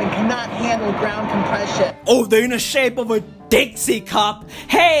cup and cannot handle ground compression. Oh, they're in the shape of a Dixie cup.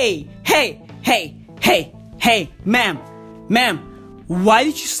 Hey, ma'am, why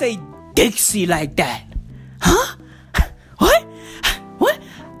did you say Dixie like that? Huh? What?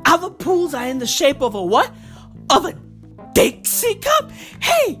 Other pools are in the shape of a what? Of a Dixie cup?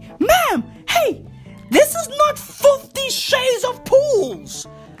 Hey, ma'am, this is not 50 Shades of Pools.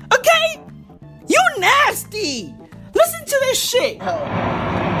 Okay? You nasty. Listen to this shit.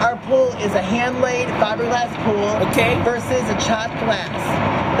 Our pool is a hand-laid fiberglass pool versus a chopped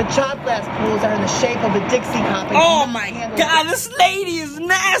glass. The chopped glass pools are in the shape of a Dixie cup. And Oh cannot my handle God, this lady is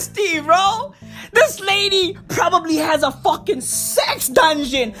nasty, bro. This lady probably has a fucking sex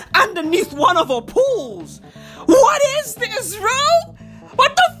dungeon underneath one of her pools. What is this, bro?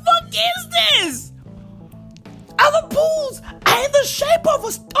 What the fuck is this? Other pools are in the shape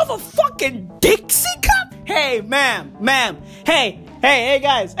of a fucking Dixie cup? Hey, ma'am. Hey,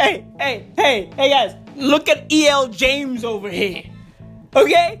 guys. Hey, guys. Look at E.L. James over here.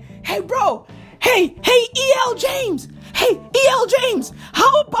 Okay? Hey, bro. Hey, E.L. James. Hey, E.L. James.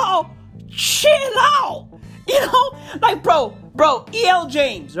 How about chill out? You know? Like, bro, E.L.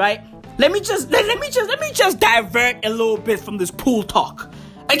 James, right? Let me just divert a little bit from this pool talk.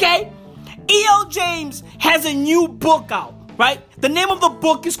 Okay? E.L. James has a new book out, right? The name of the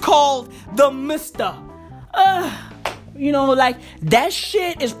book is called The Mister. You know, like, that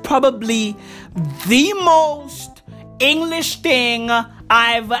shit is probably the most English thing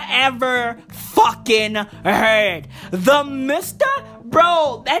I've ever fucking heard. The Mister?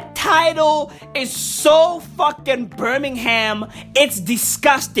 Bro, that title is so fucking Birmingham, it's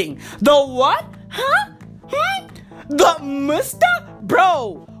disgusting. The what? Huh? The Mister?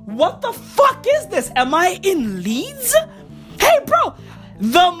 Bro, what the fuck is this? Am I in Leeds? Hey, bro,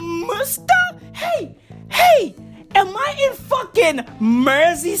 the Muster? Hey, am I in fucking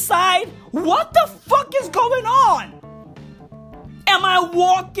Merseyside? What the fuck is going on? Am I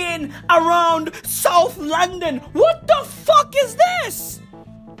walking around South London? What the fuck is this?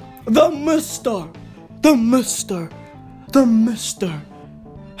 The Mister.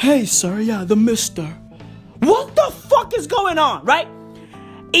 Hey, sir, yeah, the Mister. What the fuck is going on, right?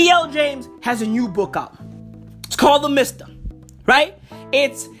 E.L. James has a new book out. It's called The Mister, right?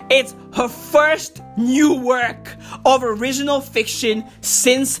 It's her first new work of original fiction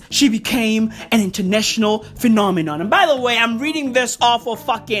since she became an international phenomenon. And by the way, I'm reading this off of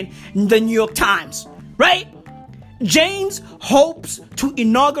fucking the New York Times, right? James hopes to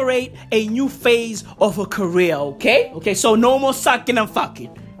inaugurate a new phase of her career, okay? Okay, so no more sucking and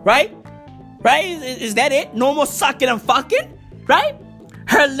fucking, right? Right? Is that it? No more sucking and fucking, right?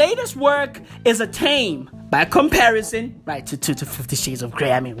 Her latest work is a tame, by comparison, right, to 50 Shades of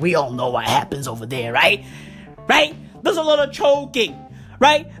Grey. I mean, we all know what happens over there, right? Right? There's a lot of choking,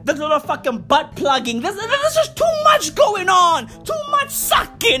 right? There's a lot of fucking butt plugging. There's just too much going on. Too much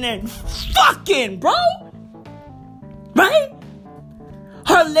sucking and fucking, bro. Right?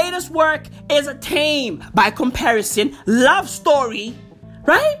 Her latest work is a tame, by comparison, love story,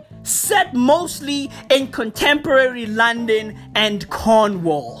 right? Set mostly in contemporary London and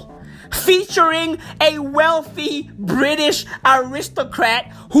Cornwall. Featuring a wealthy British aristocrat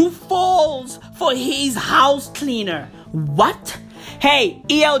who falls for his house cleaner. What? Hey,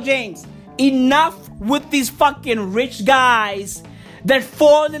 E.L. James, enough with these fucking rich guys that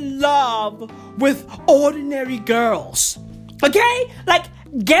fall in love with ordinary girls. Okay? Like,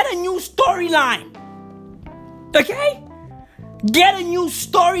 get a new storyline. Okay? Get a new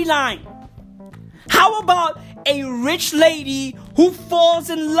storyline. How about a rich lady who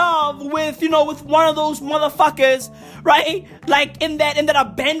falls in love with, with one of those motherfuckers, right? Like in that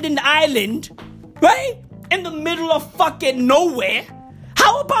abandoned island, right? In the middle of fucking nowhere.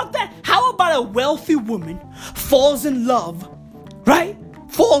 How about that? How about a wealthy woman falls in love, right?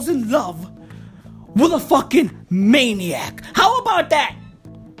 Falls in love with a fucking maniac. How about that?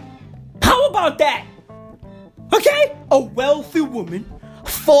 How about that? Okay? A wealthy woman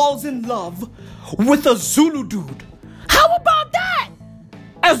falls in love with a Zulu dude. How about that?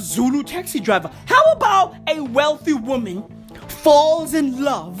 A Zulu taxi driver. How about a wealthy woman falls in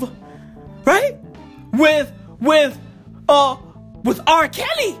love, right? With R.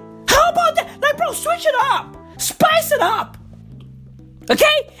 Kelly. How about that? Like, bro, switch it up. Spice it up.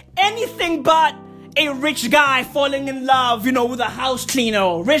 Okay? Anything but a rich guy falling in love, with a house cleaner,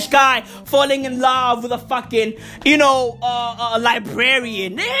 or rich guy falling in love with a fucking, a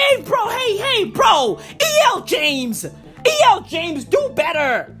librarian. Hey, bro, E.L. James, do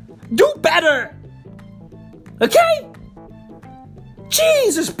better, okay?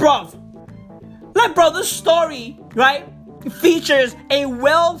 Jesus, bruv. Like, bro, this story, right, features a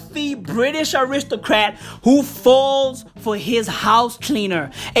wealthy British aristocrat who falls for his house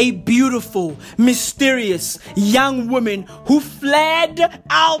cleaner, a beautiful, mysterious young woman who fled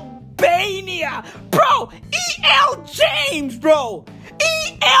Albania. Bro, E.L. James, bro.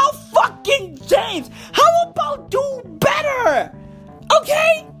 E.L. fucking James. How about do better?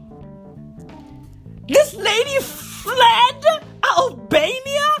 Okay? This lady fled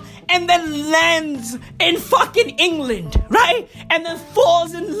Albania and then lands in fucking England, right? And then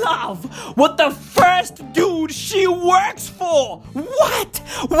falls in love with the first dude she works for. What?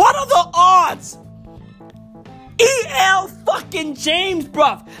 What are the odds? E.L. fucking James,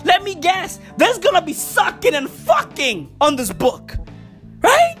 bruv. Let me guess. There's gonna be sucking and fucking on this book,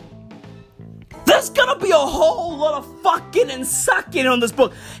 right? There's gonna be a whole lot of fucking and sucking on this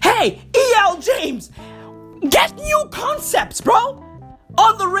book. Hey, E.L. James, get new concepts, bro.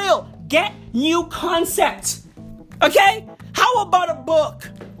 On the real, get new concepts. Okay? How about a book?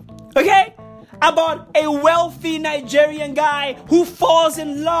 Okay? About a wealthy Nigerian guy who falls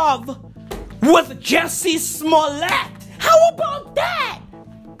in love with Jussie Smollett. How about that?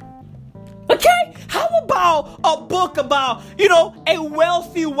 Okay? How about a book about, a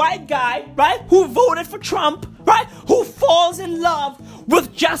wealthy white guy, right? Who voted for Trump, right? Who falls in love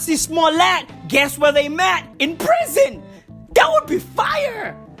with Jussie Smollett. Guess where they met? In prison. That would be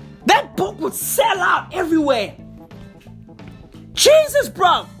fire. That book would sell out everywhere. Jesus,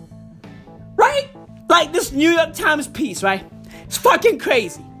 bro. Right? Like this New York Times piece, right? It's fucking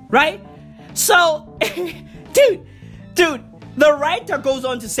crazy, right? So, dude, the writer goes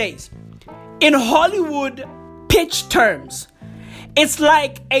on to say, in Hollywood pitch terms, It's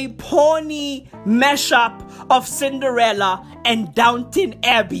like a porny mashup of Cinderella and Downton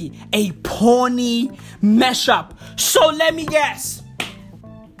Abbey. A porny mashup. So let me guess.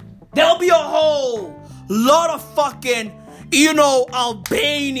 There'll be a whole lot of fucking,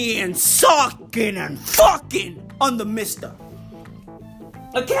 Albanian sucking and fucking on the mister.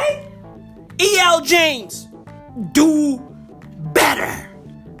 Okay? E.L. James, do better.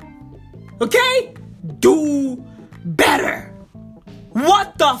 Okay? Do better.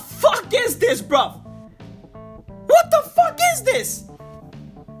 What the fuck is this, bruv? What the fuck is this?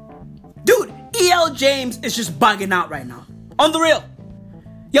 Dude, E.L. James is just bugging out right now. On the real.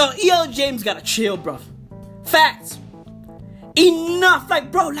 Yo, E.L. James gotta chill, bruv. Facts. Enough.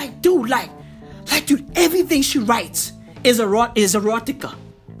 Dude, everything she writes is erotica.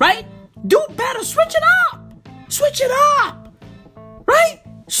 Right? Do better. Switch it up. Switch it up. Right?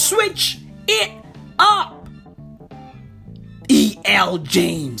 Switch it up. E.L.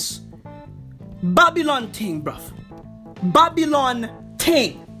 James. Babylon ting, bruv. Babylon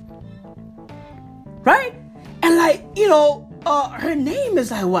ting. Right? And her name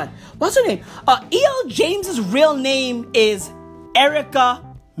is like what? What's her name? E.L. James's real name is Erica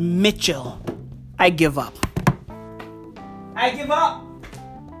Mitchell. I give up. I give up.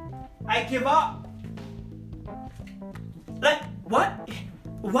 I give up. Like, what?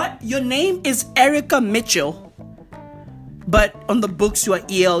 What? Your name is Erica Mitchell, but on the books you are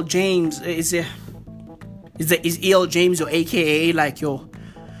E.L. James. Is E.L. James your AKA, like your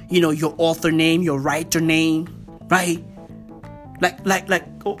author name, your writer name, right?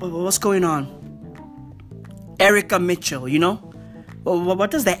 What's going on? Erica Mitchell,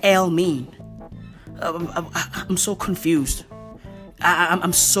 What does the L mean? I'm so confused.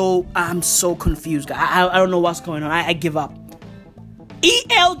 I'm so confused. I don't know what's going on. I give up.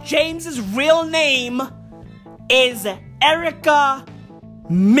 E.L. James's real name is Erica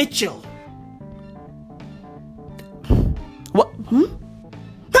Mitchell. What?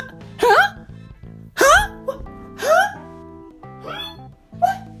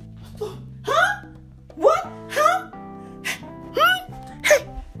 Huh?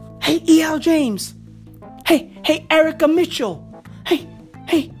 Hey, E.L. James. Hey, Erica Mitchell. Hey,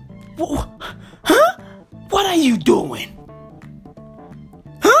 huh? What are you doing?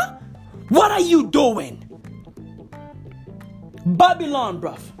 Huh? What are you doing? Babylon,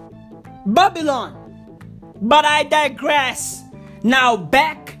 bruv. Babylon. But I digress. Now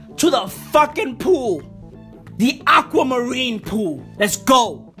back to the fucking pool. The aquamarine pool. Let's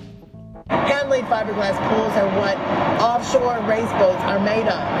go. Hand-laid fiberglass pools are what offshore race boats are made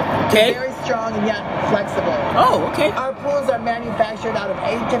of. Okay. They're very strong and yet flexible. Oh, okay. Our pools are manufactured out of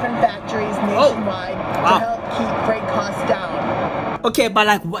 8 different factories nationwide to help keep freight costs down. Okay,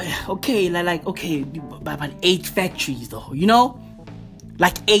 but but 8 factories though,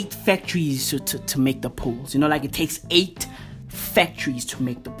 Like 8 factories to make the pools. It takes 8 factories to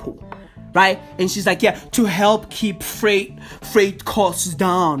make the pool. Right? And she's like, yeah, to help keep freight costs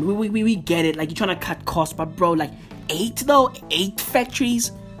down. We get it. Like, you're trying to cut costs, but bro, 8 though? 8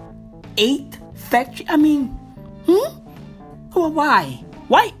 factories? 8 factories? I mean, Well, why?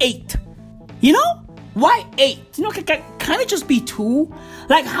 Why 8? Why 8? Can't it just be 2?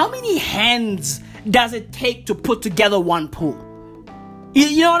 Like, how many hands does it take to put together one pool?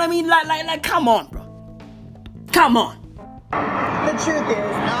 You know what I mean? Like, come on, bro. Come on. The truth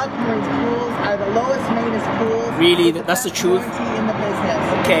is, aquamarine pools are the lowest maintenance pools. Really? That's the truth? In the business.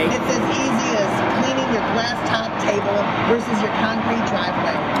 Okay. It's as easy as cleaning your glass top table versus your concrete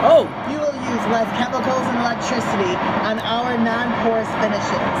driveway. Oh. You will use less chemicals and electricity on our non-porous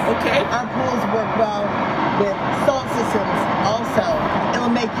finishes. Okay. Our pools work well with salt systems also.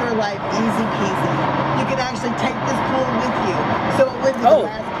 It'll make your life easy peasy. You can actually take this pool with you, so it will be the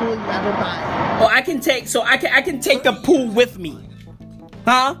last pool you ever buy. Oh, I can take the pool with me.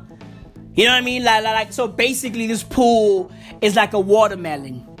 Huh? You know what I mean? So basically this pool is like a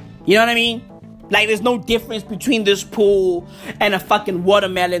watermelon. You know what I mean? Like, there's no difference between this pool and a fucking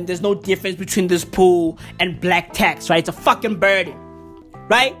watermelon. There's no difference between this pool and black tax, right? It's a fucking burden.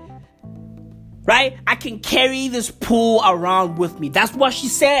 Right? Right? I can carry this pool around with me. That's what she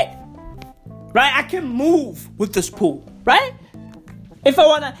said. Right? I can move with this pool. Right? If I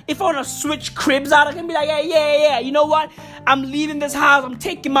wanna switch cribs out, I can be like, yeah. You know what? I'm leaving this house. I'm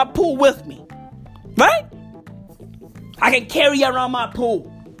taking my pool with me. Right? I can carry around my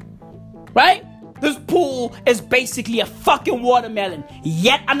pool. Right? This pool is basically a fucking watermelon.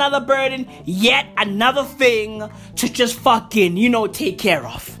 Yet another burden. Yet another thing to just fucking, take care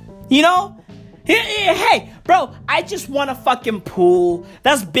of. Hey, bro, I just want a fucking pool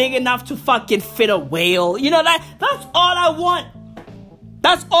that's big enough to fucking fit a whale. That's all I want.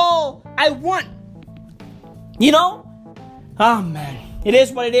 That's all I want. You know? Oh, man. It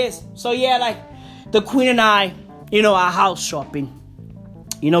is what it is. So, yeah, like, the Queen and I, you know, are house shopping.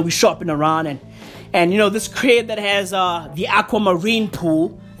 You know, we shopping around. And you know, this crib that has the aquamarine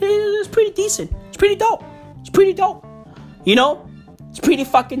pool is pretty decent. It's pretty dope. It's pretty dope. You know? It's pretty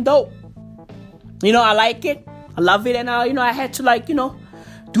fucking dope. You know, I like it. I love it. And, you know, I had to, like, you know,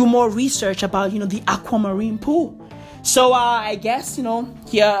 do more research about, you know, the aquamarine pool. So, I guess, you know,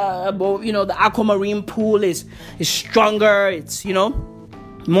 yeah, you know, the aquamarine pool is stronger. It's, you know,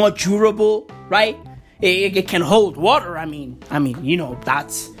 more durable, right? It can hold water. I mean, you know,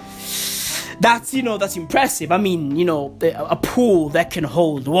 that's, you know, that's impressive. I mean, you know, a pool that can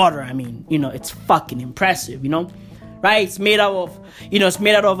hold water. I mean, you know, it's fucking impressive, you know, right? It's made out of, you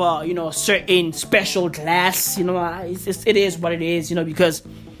know, you know, certain special glass, you know, it is what it is, you know, because,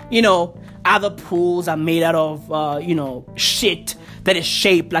 you know, other pools are made out of, you know, shit that is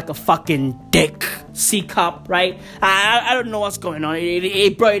shaped like a fucking dick C cup, right? I don't know what's going on.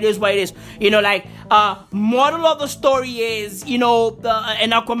 Bro, it is what it is. You know, like, moral of the story is, you know,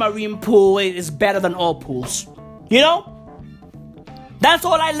 an aquamarine pool is better than all pools. You know? That's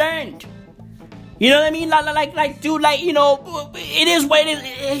all I learned. You know what I mean? Like, dude, like, you know, it is what it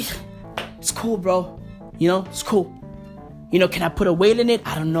is. It's cool, bro. You know, it's cool. You know, can I put a whale in it?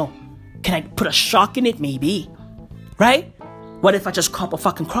 I don't know. Can I put a shark in it? Maybe. Right? What if I just caught a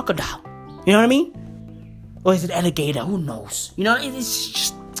fucking crocodile? You know what I mean? Or is it alligator? Who knows? You know, it's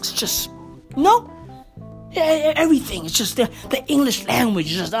just, no. Everything. It's just the English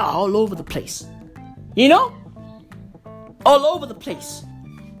language is just all over the place. You know? All over the place.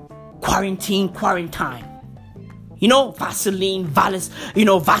 Quarantine. You know? Vaseline, you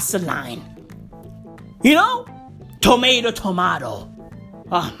know, Vaseline. You know? Tomato.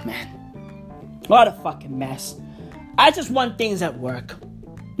 Oh, man. What a fucking mess. I just want things that work.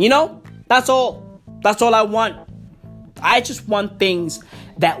 You know? That's all. That's all I want. I just want things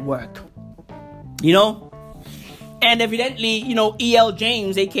that work. You know? And evidently, you know, E.L.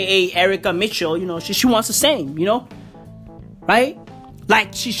 James, a.k.a. Erica Mitchell, you know, she wants the same, you know? Right?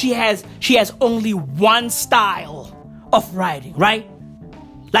 Like, she has only one style of writing, right?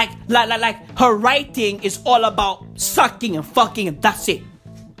 Like her writing is all about sucking and fucking and that's it.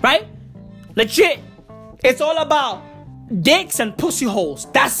 Right? Legit. It's all about dicks and pussy holes.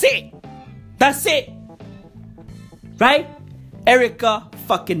 That's it. Right? Erica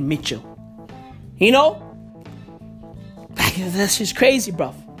fucking Mitchell. You know? Like, that shit's crazy,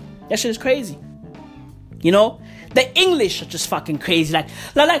 bro. That shit is crazy. You know? The English are just fucking crazy. Like,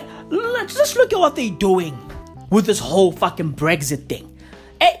 just look at what they're doing with this whole fucking Brexit thing.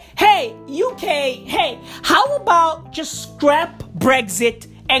 Hey, UK, hey, how about just scrap Brexit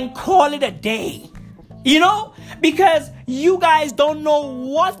and call it a day? You know? Because you guys don't know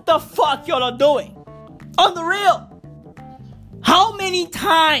what the fuck y'all are doing. On the real. How many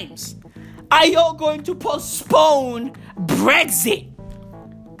times are y'all going to postpone Brexit?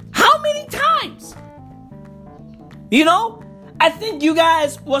 How many times? You know? I think you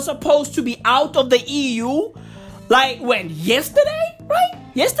guys were supposed to be out of the EU, like, when? Yesterday? Right?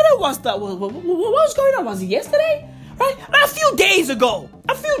 Yesterday was what was going on? Was it yesterday? Right? A few days ago.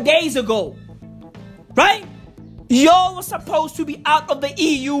 Right? Y'all were supposed to be out of the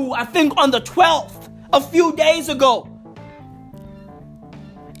EU, I think on the 12th, a few days ago.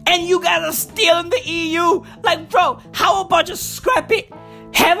 And you guys are still in the EU. Like, bro, how about just scrap it?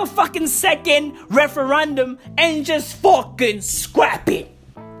 Have a fucking second referendum and just fucking scrap it.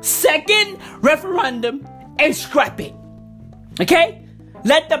 Second referendum and scrap it. Okay?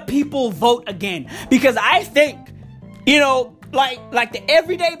 Let the people vote again. Because I think, you know, like the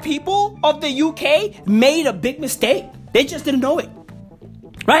everyday people of the UK made a big mistake. They just didn't know it.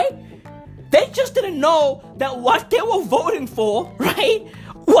 Right? They just didn't know that what they were voting for, right,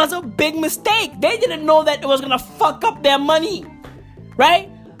 was a big mistake. They didn't know that it was going to fuck up their money. Right?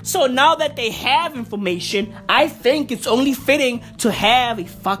 So now that they have information, I think it's only fitting to have a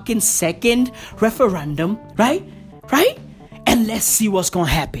fucking second referendum. Right? Right? And let's see what's going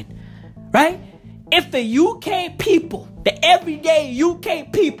to happen. Right? If the UK people, the everyday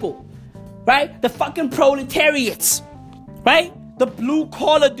UK people, right? The fucking proletariats, right? The blue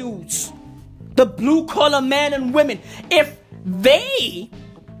collar dudes, the blue collar men and women, if they,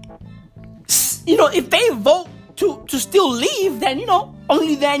 you know, if they vote to still leave, then, you know,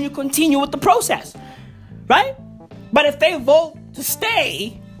 only then you continue with the process, right? But if they vote to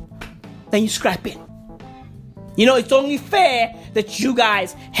stay, then you scrap it. You know, it's only fair that you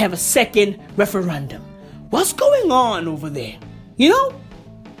guys have a second referendum. What's going on over there? You know?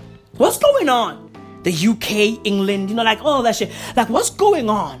 What's going on? The UK, England, you know, like all that shit. Like, what's going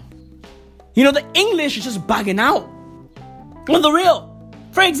on? You know, the English is just bugging out. On the real.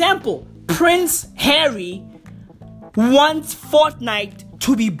 For example, Prince Harry wants Fortnite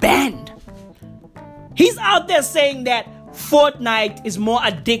to be banned. He's out there saying that Fortnite is more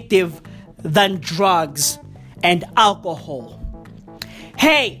addictive than drugs and alcohol.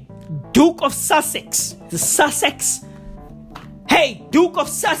 Hey, Duke of Sussex. The Sussex. Hey, Duke of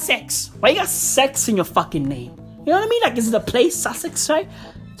Sussex. Why you got sex in your fucking name? You know what I mean? Like, is it a place, Sussex, right?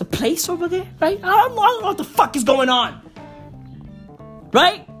 It's a place over there, right? I don't know what the fuck is going on.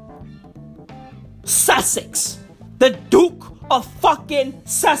 Right? Sussex. The Duke of fucking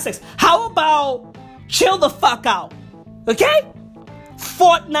Sussex. How about chill the fuck out? Okay?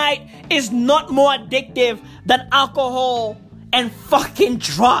 Fortnite is not more addictive than alcohol and fucking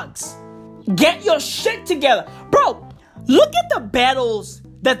drugs. Get your shit together. Bro, look at the battles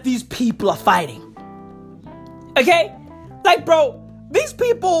that these people are fighting. Okay? Like, bro, these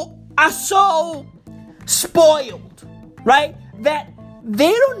people are so spoiled, right? That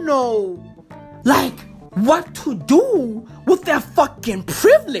they don't know, like, what to do with their fucking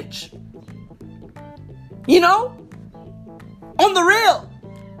privilege. You know? On the real.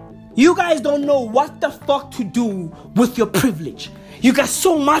 You guys don't know what the fuck to do with your privilege. You got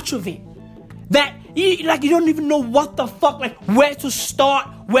so much of it that you don't even know what the fuck, like where to start,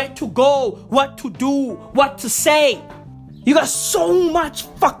 where to go, what to do, what to say. You got so much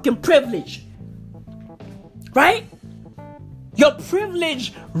fucking privilege. Right? Your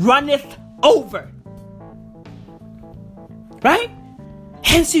privilege runneth over. Right?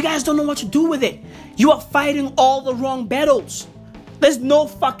 Hence you guys don't know what to do with it. You are fighting all the wrong battles. There's no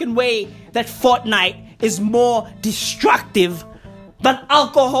fucking way that Fortnite is more destructive than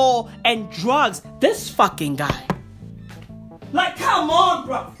alcohol and drugs. This fucking guy. Like, come on,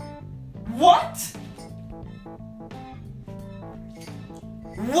 bro. What?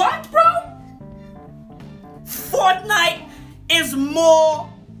 What, bro? Fortnite is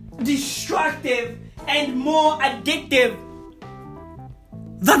more destructive and more addictive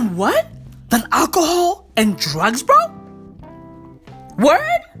than what? Than alcohol and drugs, bro?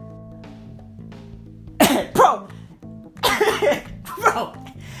 Word? Bro. Bro.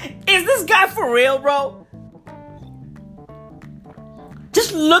 Is this guy for real, bro?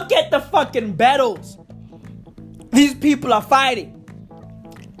 Just look at the fucking battles these people are fighting.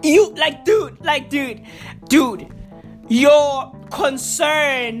 You, dude, your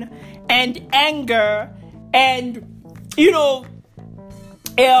concern and anger and, you know,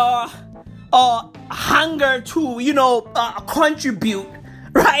 hunger to, contribute,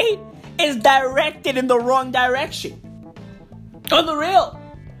 right, is directed in the wrong direction. On the real.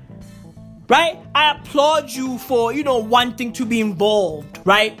 Right? I applaud you for, wanting to be involved,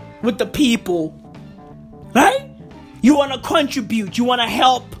 right, with the people. Right? You want to contribute. You want to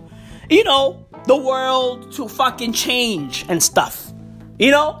help, the world to fucking change and stuff.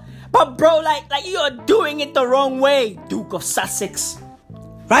 But bro, like you're doing it the wrong way, Duke of Sussex.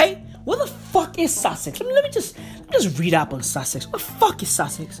 Right? What the fuck is Sussex? Let me just read up on Sussex. What the fuck is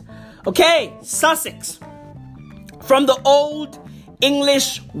Sussex? Okay, Sussex. From the Old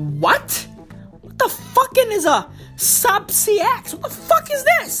English, what? What the fucking is a subsiax? What the fuck is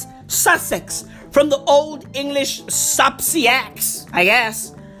this? Sussex. From the Old English subsiax, I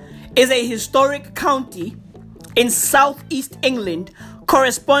guess, is a historic county in southeast England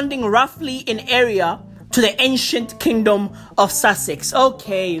corresponding roughly in area to the ancient kingdom of Sussex.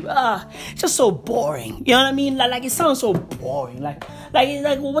 Okay, just so boring. You know what I mean? Like it sounds so boring. Like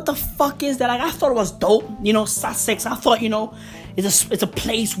what the fuck is that? Like I thought it was dope. Sussex. I thought it's a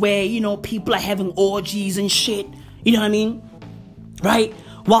place where people are having orgies and shit. You know what I mean? Right?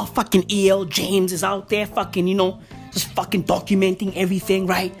 While fucking E.L. James is out there fucking just fucking documenting everything,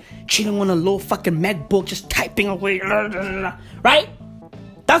 right? Chilling on a little fucking MacBook, just typing away, right?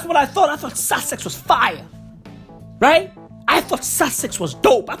 That's what I thought. I thought Sussex was fire, right? I thought Sussex was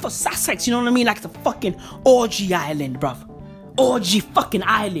dope. I thought Sussex, you know what I mean? Like the fucking orgy island, bruv. Orgy fucking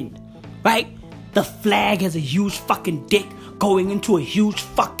island, right? The flag has a huge fucking dick going into a huge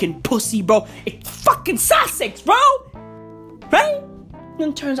fucking pussy, bro. It's fucking Sussex, bro, right?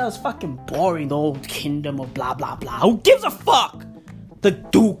 And it turns out it's fucking boring, the old kingdom of blah, blah, blah. Who gives a fuck? The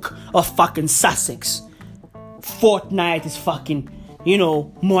Duke of fucking Sussex. Fortnite is fucking,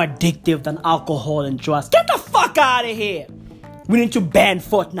 more addictive than alcohol and drugs. Get the fuck out of here. We need to ban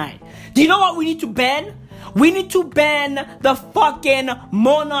Fortnite. Do you know what we need to ban? We need to ban the fucking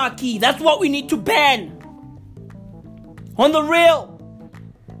monarchy. That's what we need to ban. On the real.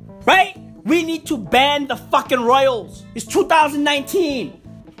 Right? We need to ban the fucking royals. It's 2019.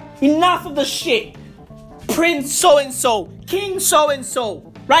 Enough of the shit. Prince so-and-so, King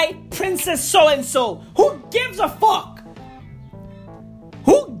so-and-so, right? Princess so-and-so. Who gives a fuck?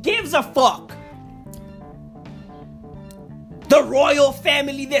 Who gives a fuck? The royal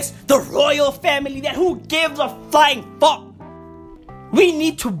family this, the royal family that. Who gives a flying fuck? We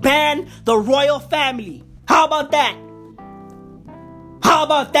need to ban the royal family. How about that? How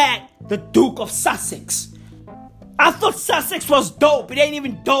about that? The Duke of Sussex. I thought Sussex was dope. It ain't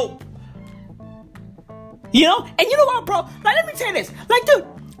even dope. You know? And you know what, bro? Like, let me tell you this. Like, dude,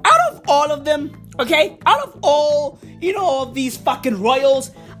 out of all of them, okay? Out of all, of these fucking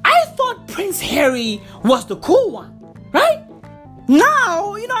royals, I thought Prince Harry was the cool one. Right?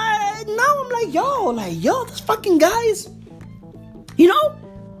 Now, now I'm like, yo, this fucking guy's,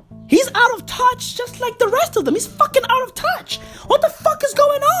 he's out of touch just like the rest of them. He's fucking out of touch. What the fuck is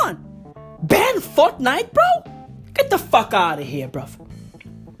going on? Ban Fortnite, bro? Get the fuck out of here, bro.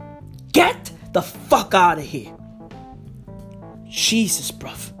 Get the fuck out of here. Jesus,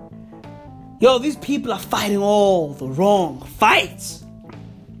 bro. Yo, these people are fighting all the wrong fights.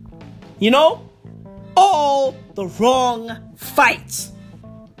 All the wrong fights.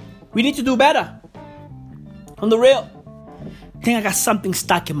 We need to do better. On the real. I think I got something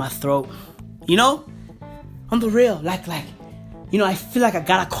stuck in my throat. On the real. Like, I feel like I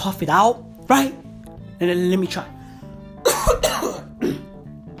gotta cough it out, right? And then let me try.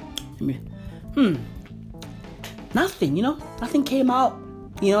 Nothing, nothing came out.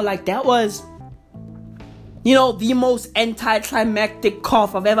 That was, the most anticlimactic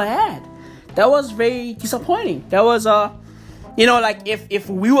cough I've ever had. That was very disappointing. That was, if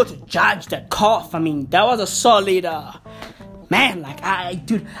we were to judge that cough, that was a solid, man,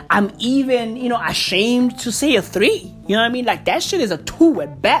 I'm even, ashamed to say a 3. You know what I mean? Like, that shit is a 2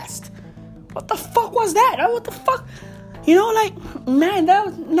 at best. What the fuck was that? What the fuck? Man, that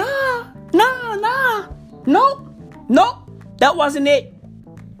was, nope, that wasn't it.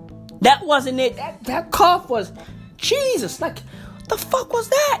 That wasn't it. That cough was, Jesus, what the fuck was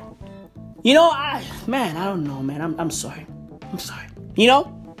that? I don't know, man. I'm sorry. I'm sorry.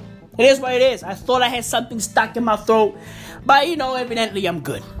 It is what it is. I thought I had something stuck in my throat, but evidently I'm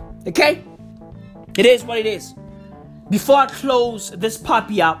good. Okay? It is what it is. Before I close this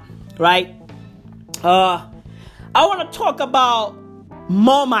puppy up, right? I want to talk about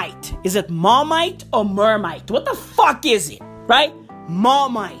Marmite. Is it Marmite or Mermite? What the fuck is it? Right?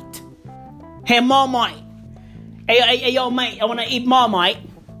 Marmite. Hey, Marmite. Hey, yo, mate. I want to eat Marmite.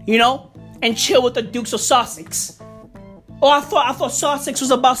 And chill with the Dukes of Sussex. Oh, I thought Sussex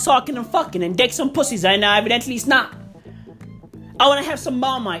was about sucking and fucking and dick some pussies, and evidently it's not. I want to have some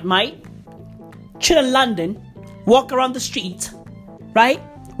Marmite, mate. Chill in London, walk around the streets, right?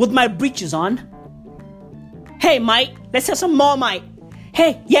 With my breeches on. Hey, mate, let's have some Marmite.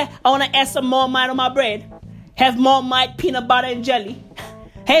 Hey, yeah, I want to add some Marmite on my bread. Have Marmite, peanut butter, and jelly.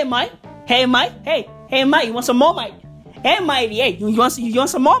 Hey, mate. Hey, mate. Hey, mate, you want some Marmite? Hey, mate, hey, you want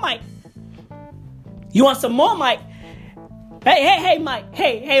some Marmite? You want some Marmite? Hey, Mike.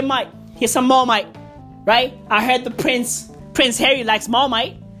 Hey, Mike. Here's some Marmite, right? I heard the Prince Harry likes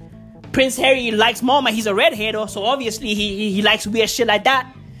Marmite. Prince Harry likes Marmite. He's a redhead, so obviously he likes weird shit like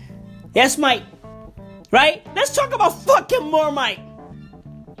that. Yes, Mike. Right? Let's talk about fucking Marmite.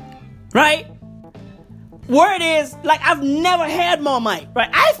 Right? Word is, I've never had Marmite, right?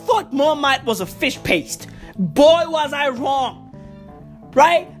 I thought Marmite was a fish paste. Boy, was I wrong.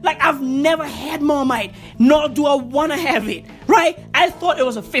 Right? I've never had Marmite, nor do I want to have it, right? I thought it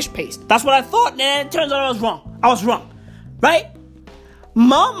was a fish paste. That's what I thought, and it turns out I was wrong, right?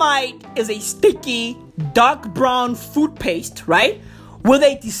 Marmite is a sticky, dark brown food paste, right? With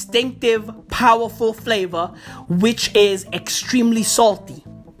a distinctive, powerful flavor, which is extremely salty.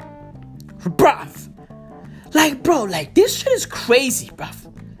 Bruv. Bro, this shit is crazy, bruv.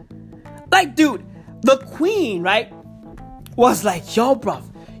 Dude, the queen, right? Was like, yo, bruv,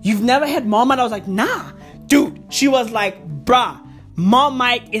 you've never had Marmite? I was like, nah. Dude, she was like, bruh,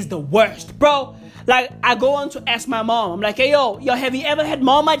 Marmite is the worst, bro. I go on to ask my mom. I'm like, hey, yo, have you ever had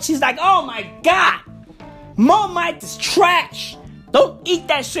Marmite? She's like, oh my God, Marmite is trash. Don't eat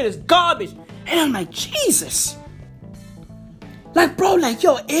that shit, it's garbage. And I'm like, Jesus. Bro,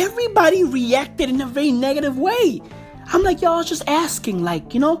 yo, everybody reacted in a very negative way. I'm like, yo, I was just asking,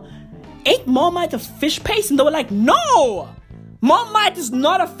 ain't Marmite a fish paste? And they were like, no, Marmite is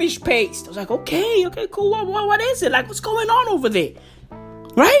not a fish paste. I was like, okay, cool. What is it? What's going on over there?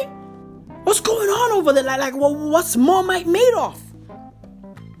 Right? What's going on over there? What's Marmite made of?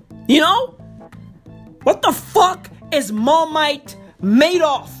 What the fuck is Marmite made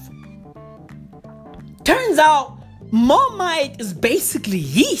of? Turns out, Marmite is basically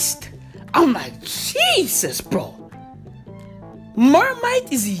yeast. I'm like, Jesus, bro.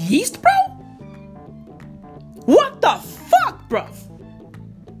 Marmite is yeast, bro? What the fuck, bro?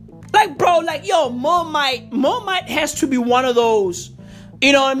 Like, bro, like, yo, Marmite has to be one of those,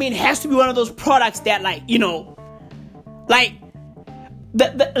 you know what I mean? Has to be one of those products that, like, you know, like,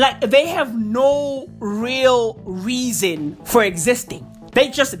 like they have no real reason for existing. They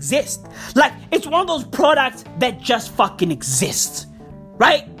just exist. Like, it's one of those products that just fucking exists,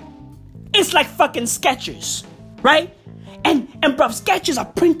 right? It's like fucking Skechers, right? And bruv, Skechers are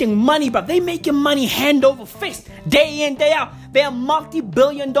printing money, bruv. They making money hand over fist, day in, day out. They're a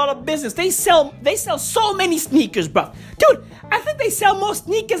multi-billion-dollar business. They sell so many sneakers, bruv. Dude, I think they sell more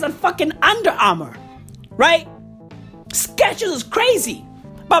sneakers than fucking Under Armour, right? Skechers is crazy.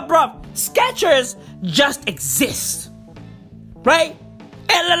 But bruv, Skechers just exists, right?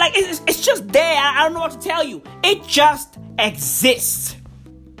 And like, it's just there. I don't know what to tell you. It just exists.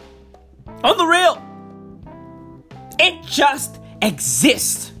 On the real. It just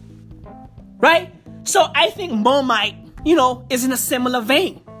exists, right? So I think Marmite, you know, is in a similar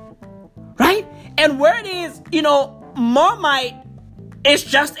vein, right? And where it is, you know, Marmite is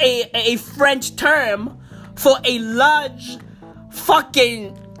just a French term for a large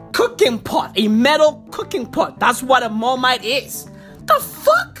fucking cooking pot, a metal cooking pot. That's what a Marmite is. The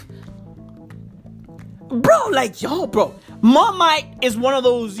fuck? Bro, like, yo, bro. Marmite is one of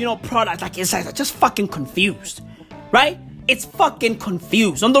those, you know, products, like, it's like just fucking confused. Right? It's fucking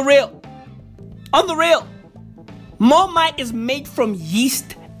confused. On the real. On the real. Marmite is made from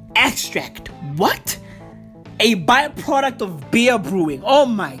yeast extract. What? A byproduct of beer brewing. Oh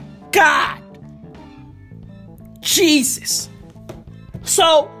my God. Jesus.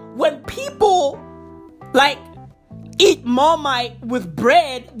 So, when people, like, eat Marmite with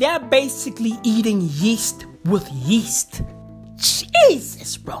bread, they're basically eating yeast with yeast.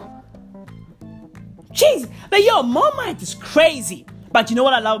 Jesus, bro. Jeez, like, yo, Marmite is crazy. But you know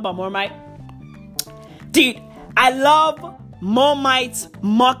what I love about Marmite? Dude, I love Marmite's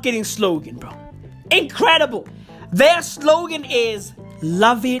marketing slogan, bro. Incredible. Their slogan is,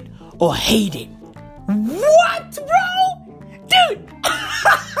 love it or hate it. What, bro? Dude.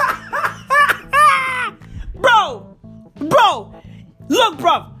 Bro.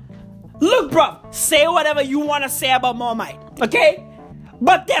 Look, bro. Say whatever you want to say about Marmite, okay?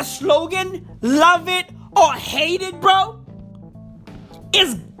 But their slogan, love it or hate it, bro,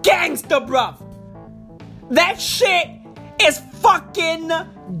 is gangster, bro. That shit is fucking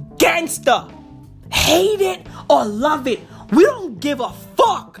gangster. Hate it or love it. We don't give a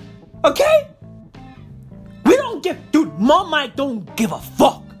fuck, okay? We don't give, dude, Marmite don't give a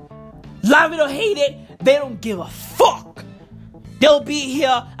fuck. Love it or hate it, they don't give a fuck. They'll be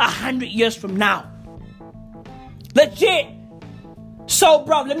here 100 years from now. Legit. So,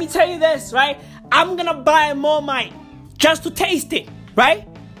 bro, let me tell you this, right? I'm gonna buy Marmite just to taste it, right?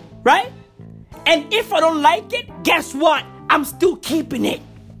 Right? And if I don't like it, guess what? I'm still keeping it.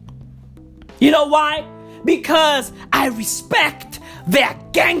 You know why? Because I respect their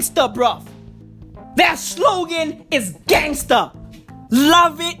gangster, bro. Their slogan is gangster.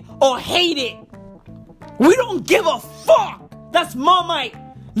 Love it or hate it. We don't give a fuck. That's Marmite.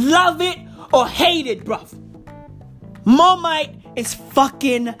 Love it or hate it, bro. Marmite is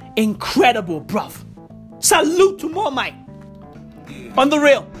fucking incredible, bruv. Salute to Marmite. On the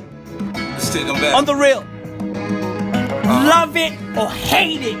real. On the real. Love it or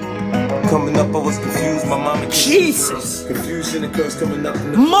hate it. Coming up, I was confused. My mama Jesus. Confusion and curse coming up.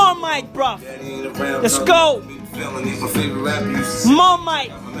 Marmite, bruv. Let's go.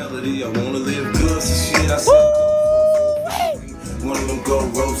 Marmite. Melody, I wanna live good. So shit, I one of them go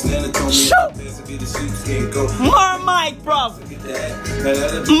roast, and it told me Marmite, bro.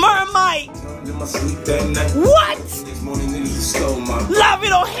 Marmite. What? Love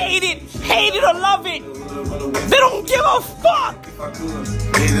it or hate it. Hate it or love it. They don't give a fuck.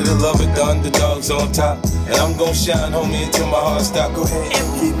 Hate it or love it, the underdog's on top. And I'm gonna shine, homie, until my heart stop. Go ahead,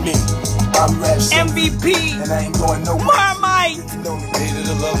 MVP. MVP. And I ain't going nowhere. Marmite. Hate it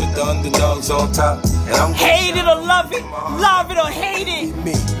or love it, the underdog's on top. And I'm hate it or love it or hate it.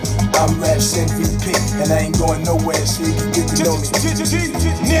 Me. I'm Raps MVP, and I ain't going nowhere, so you can get to know me.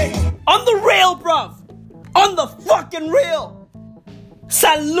 On the real, bruv. On the fucking real.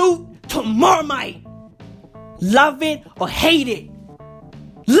 Salute to Marmite. Love it or hate it.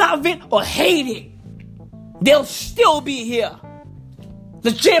 Love it or hate it. They'll still be here.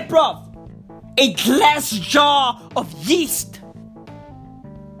 Legit, bruv. A glass jar of yeast.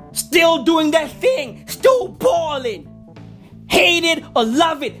 Still doing that thing. Still balling. Hate it or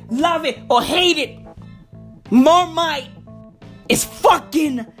love it or hate it. Marmite is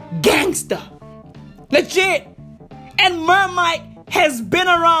fucking gangster. Legit. And Mermite has been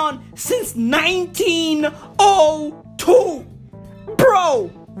around since 1902. Bro,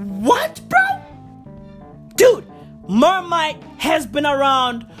 what, bro? Dude, Mermite has been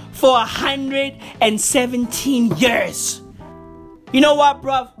around for 117 years. You know what,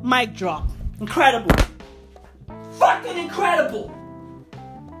 bro? Mic drop. Incredible. Fucking incredible.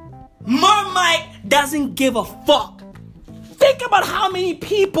 Mermite doesn't give a fuck. Think about how many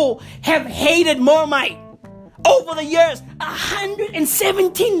people have hated Mermite over the years.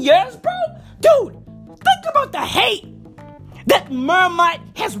 117 years, bro? Dude, think about the hate that Mermite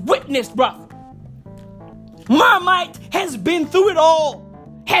has witnessed, bro. Mermite has been through it all.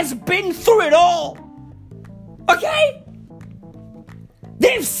 Okay?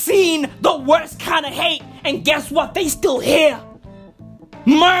 They've seen the worst kind of hate, and guess what? They still here.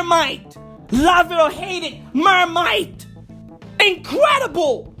 Mermite. Love it or hate it, Mermite.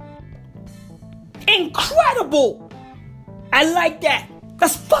 Incredible. I like that.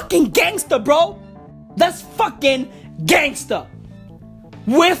 That's fucking gangster, bro. That's fucking gangster.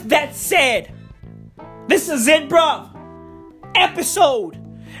 With that said, this is it, bro. Episode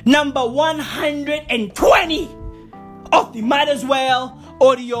number 120 of the Might As Well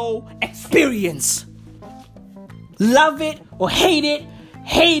audio experience. Love it or hate it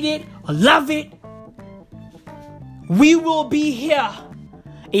or love it. We will be here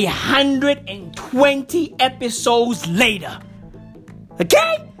 120 episodes later.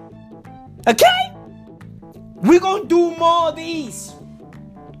 Okay? We're gonna do more of these.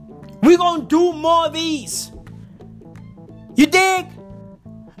 You dig?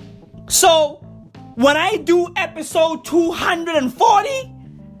 So, when I do episode 240,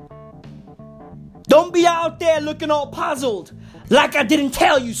 don't be out there looking all puzzled like I didn't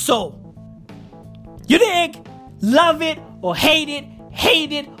tell you so. You dig? Love it or hate it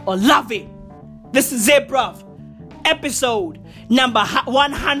or love it. This is it, bruv. Episode number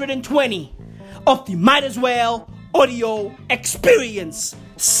 120 of the Might As Well audio experience.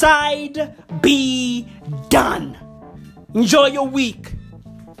 Side B done. Enjoy your week.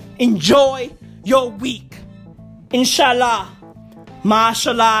 Inshallah.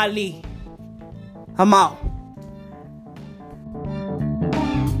 Mashallah Ali. I'm out.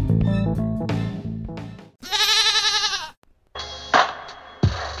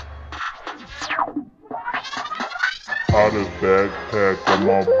 Out of backpack on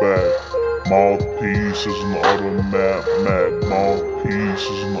my back. Mouthpiece is an automat. Mouthpiece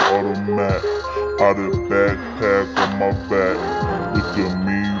is an automat. Out of backpack on my back. Look at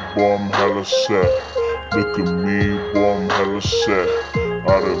me, boy, I'm hella set.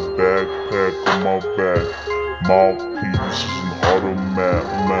 Out of backpack on my back. Mouthpiece is an automat,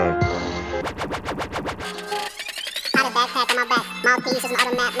 man. Out of backpack on my back, mouthpiece is an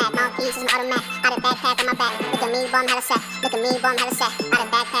automat, mouthpiece is an automat. Out of backpack on my back, look at me, boy, I'm hella set. Out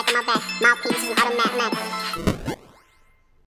of backpack on my back, mouthpiece is an automat,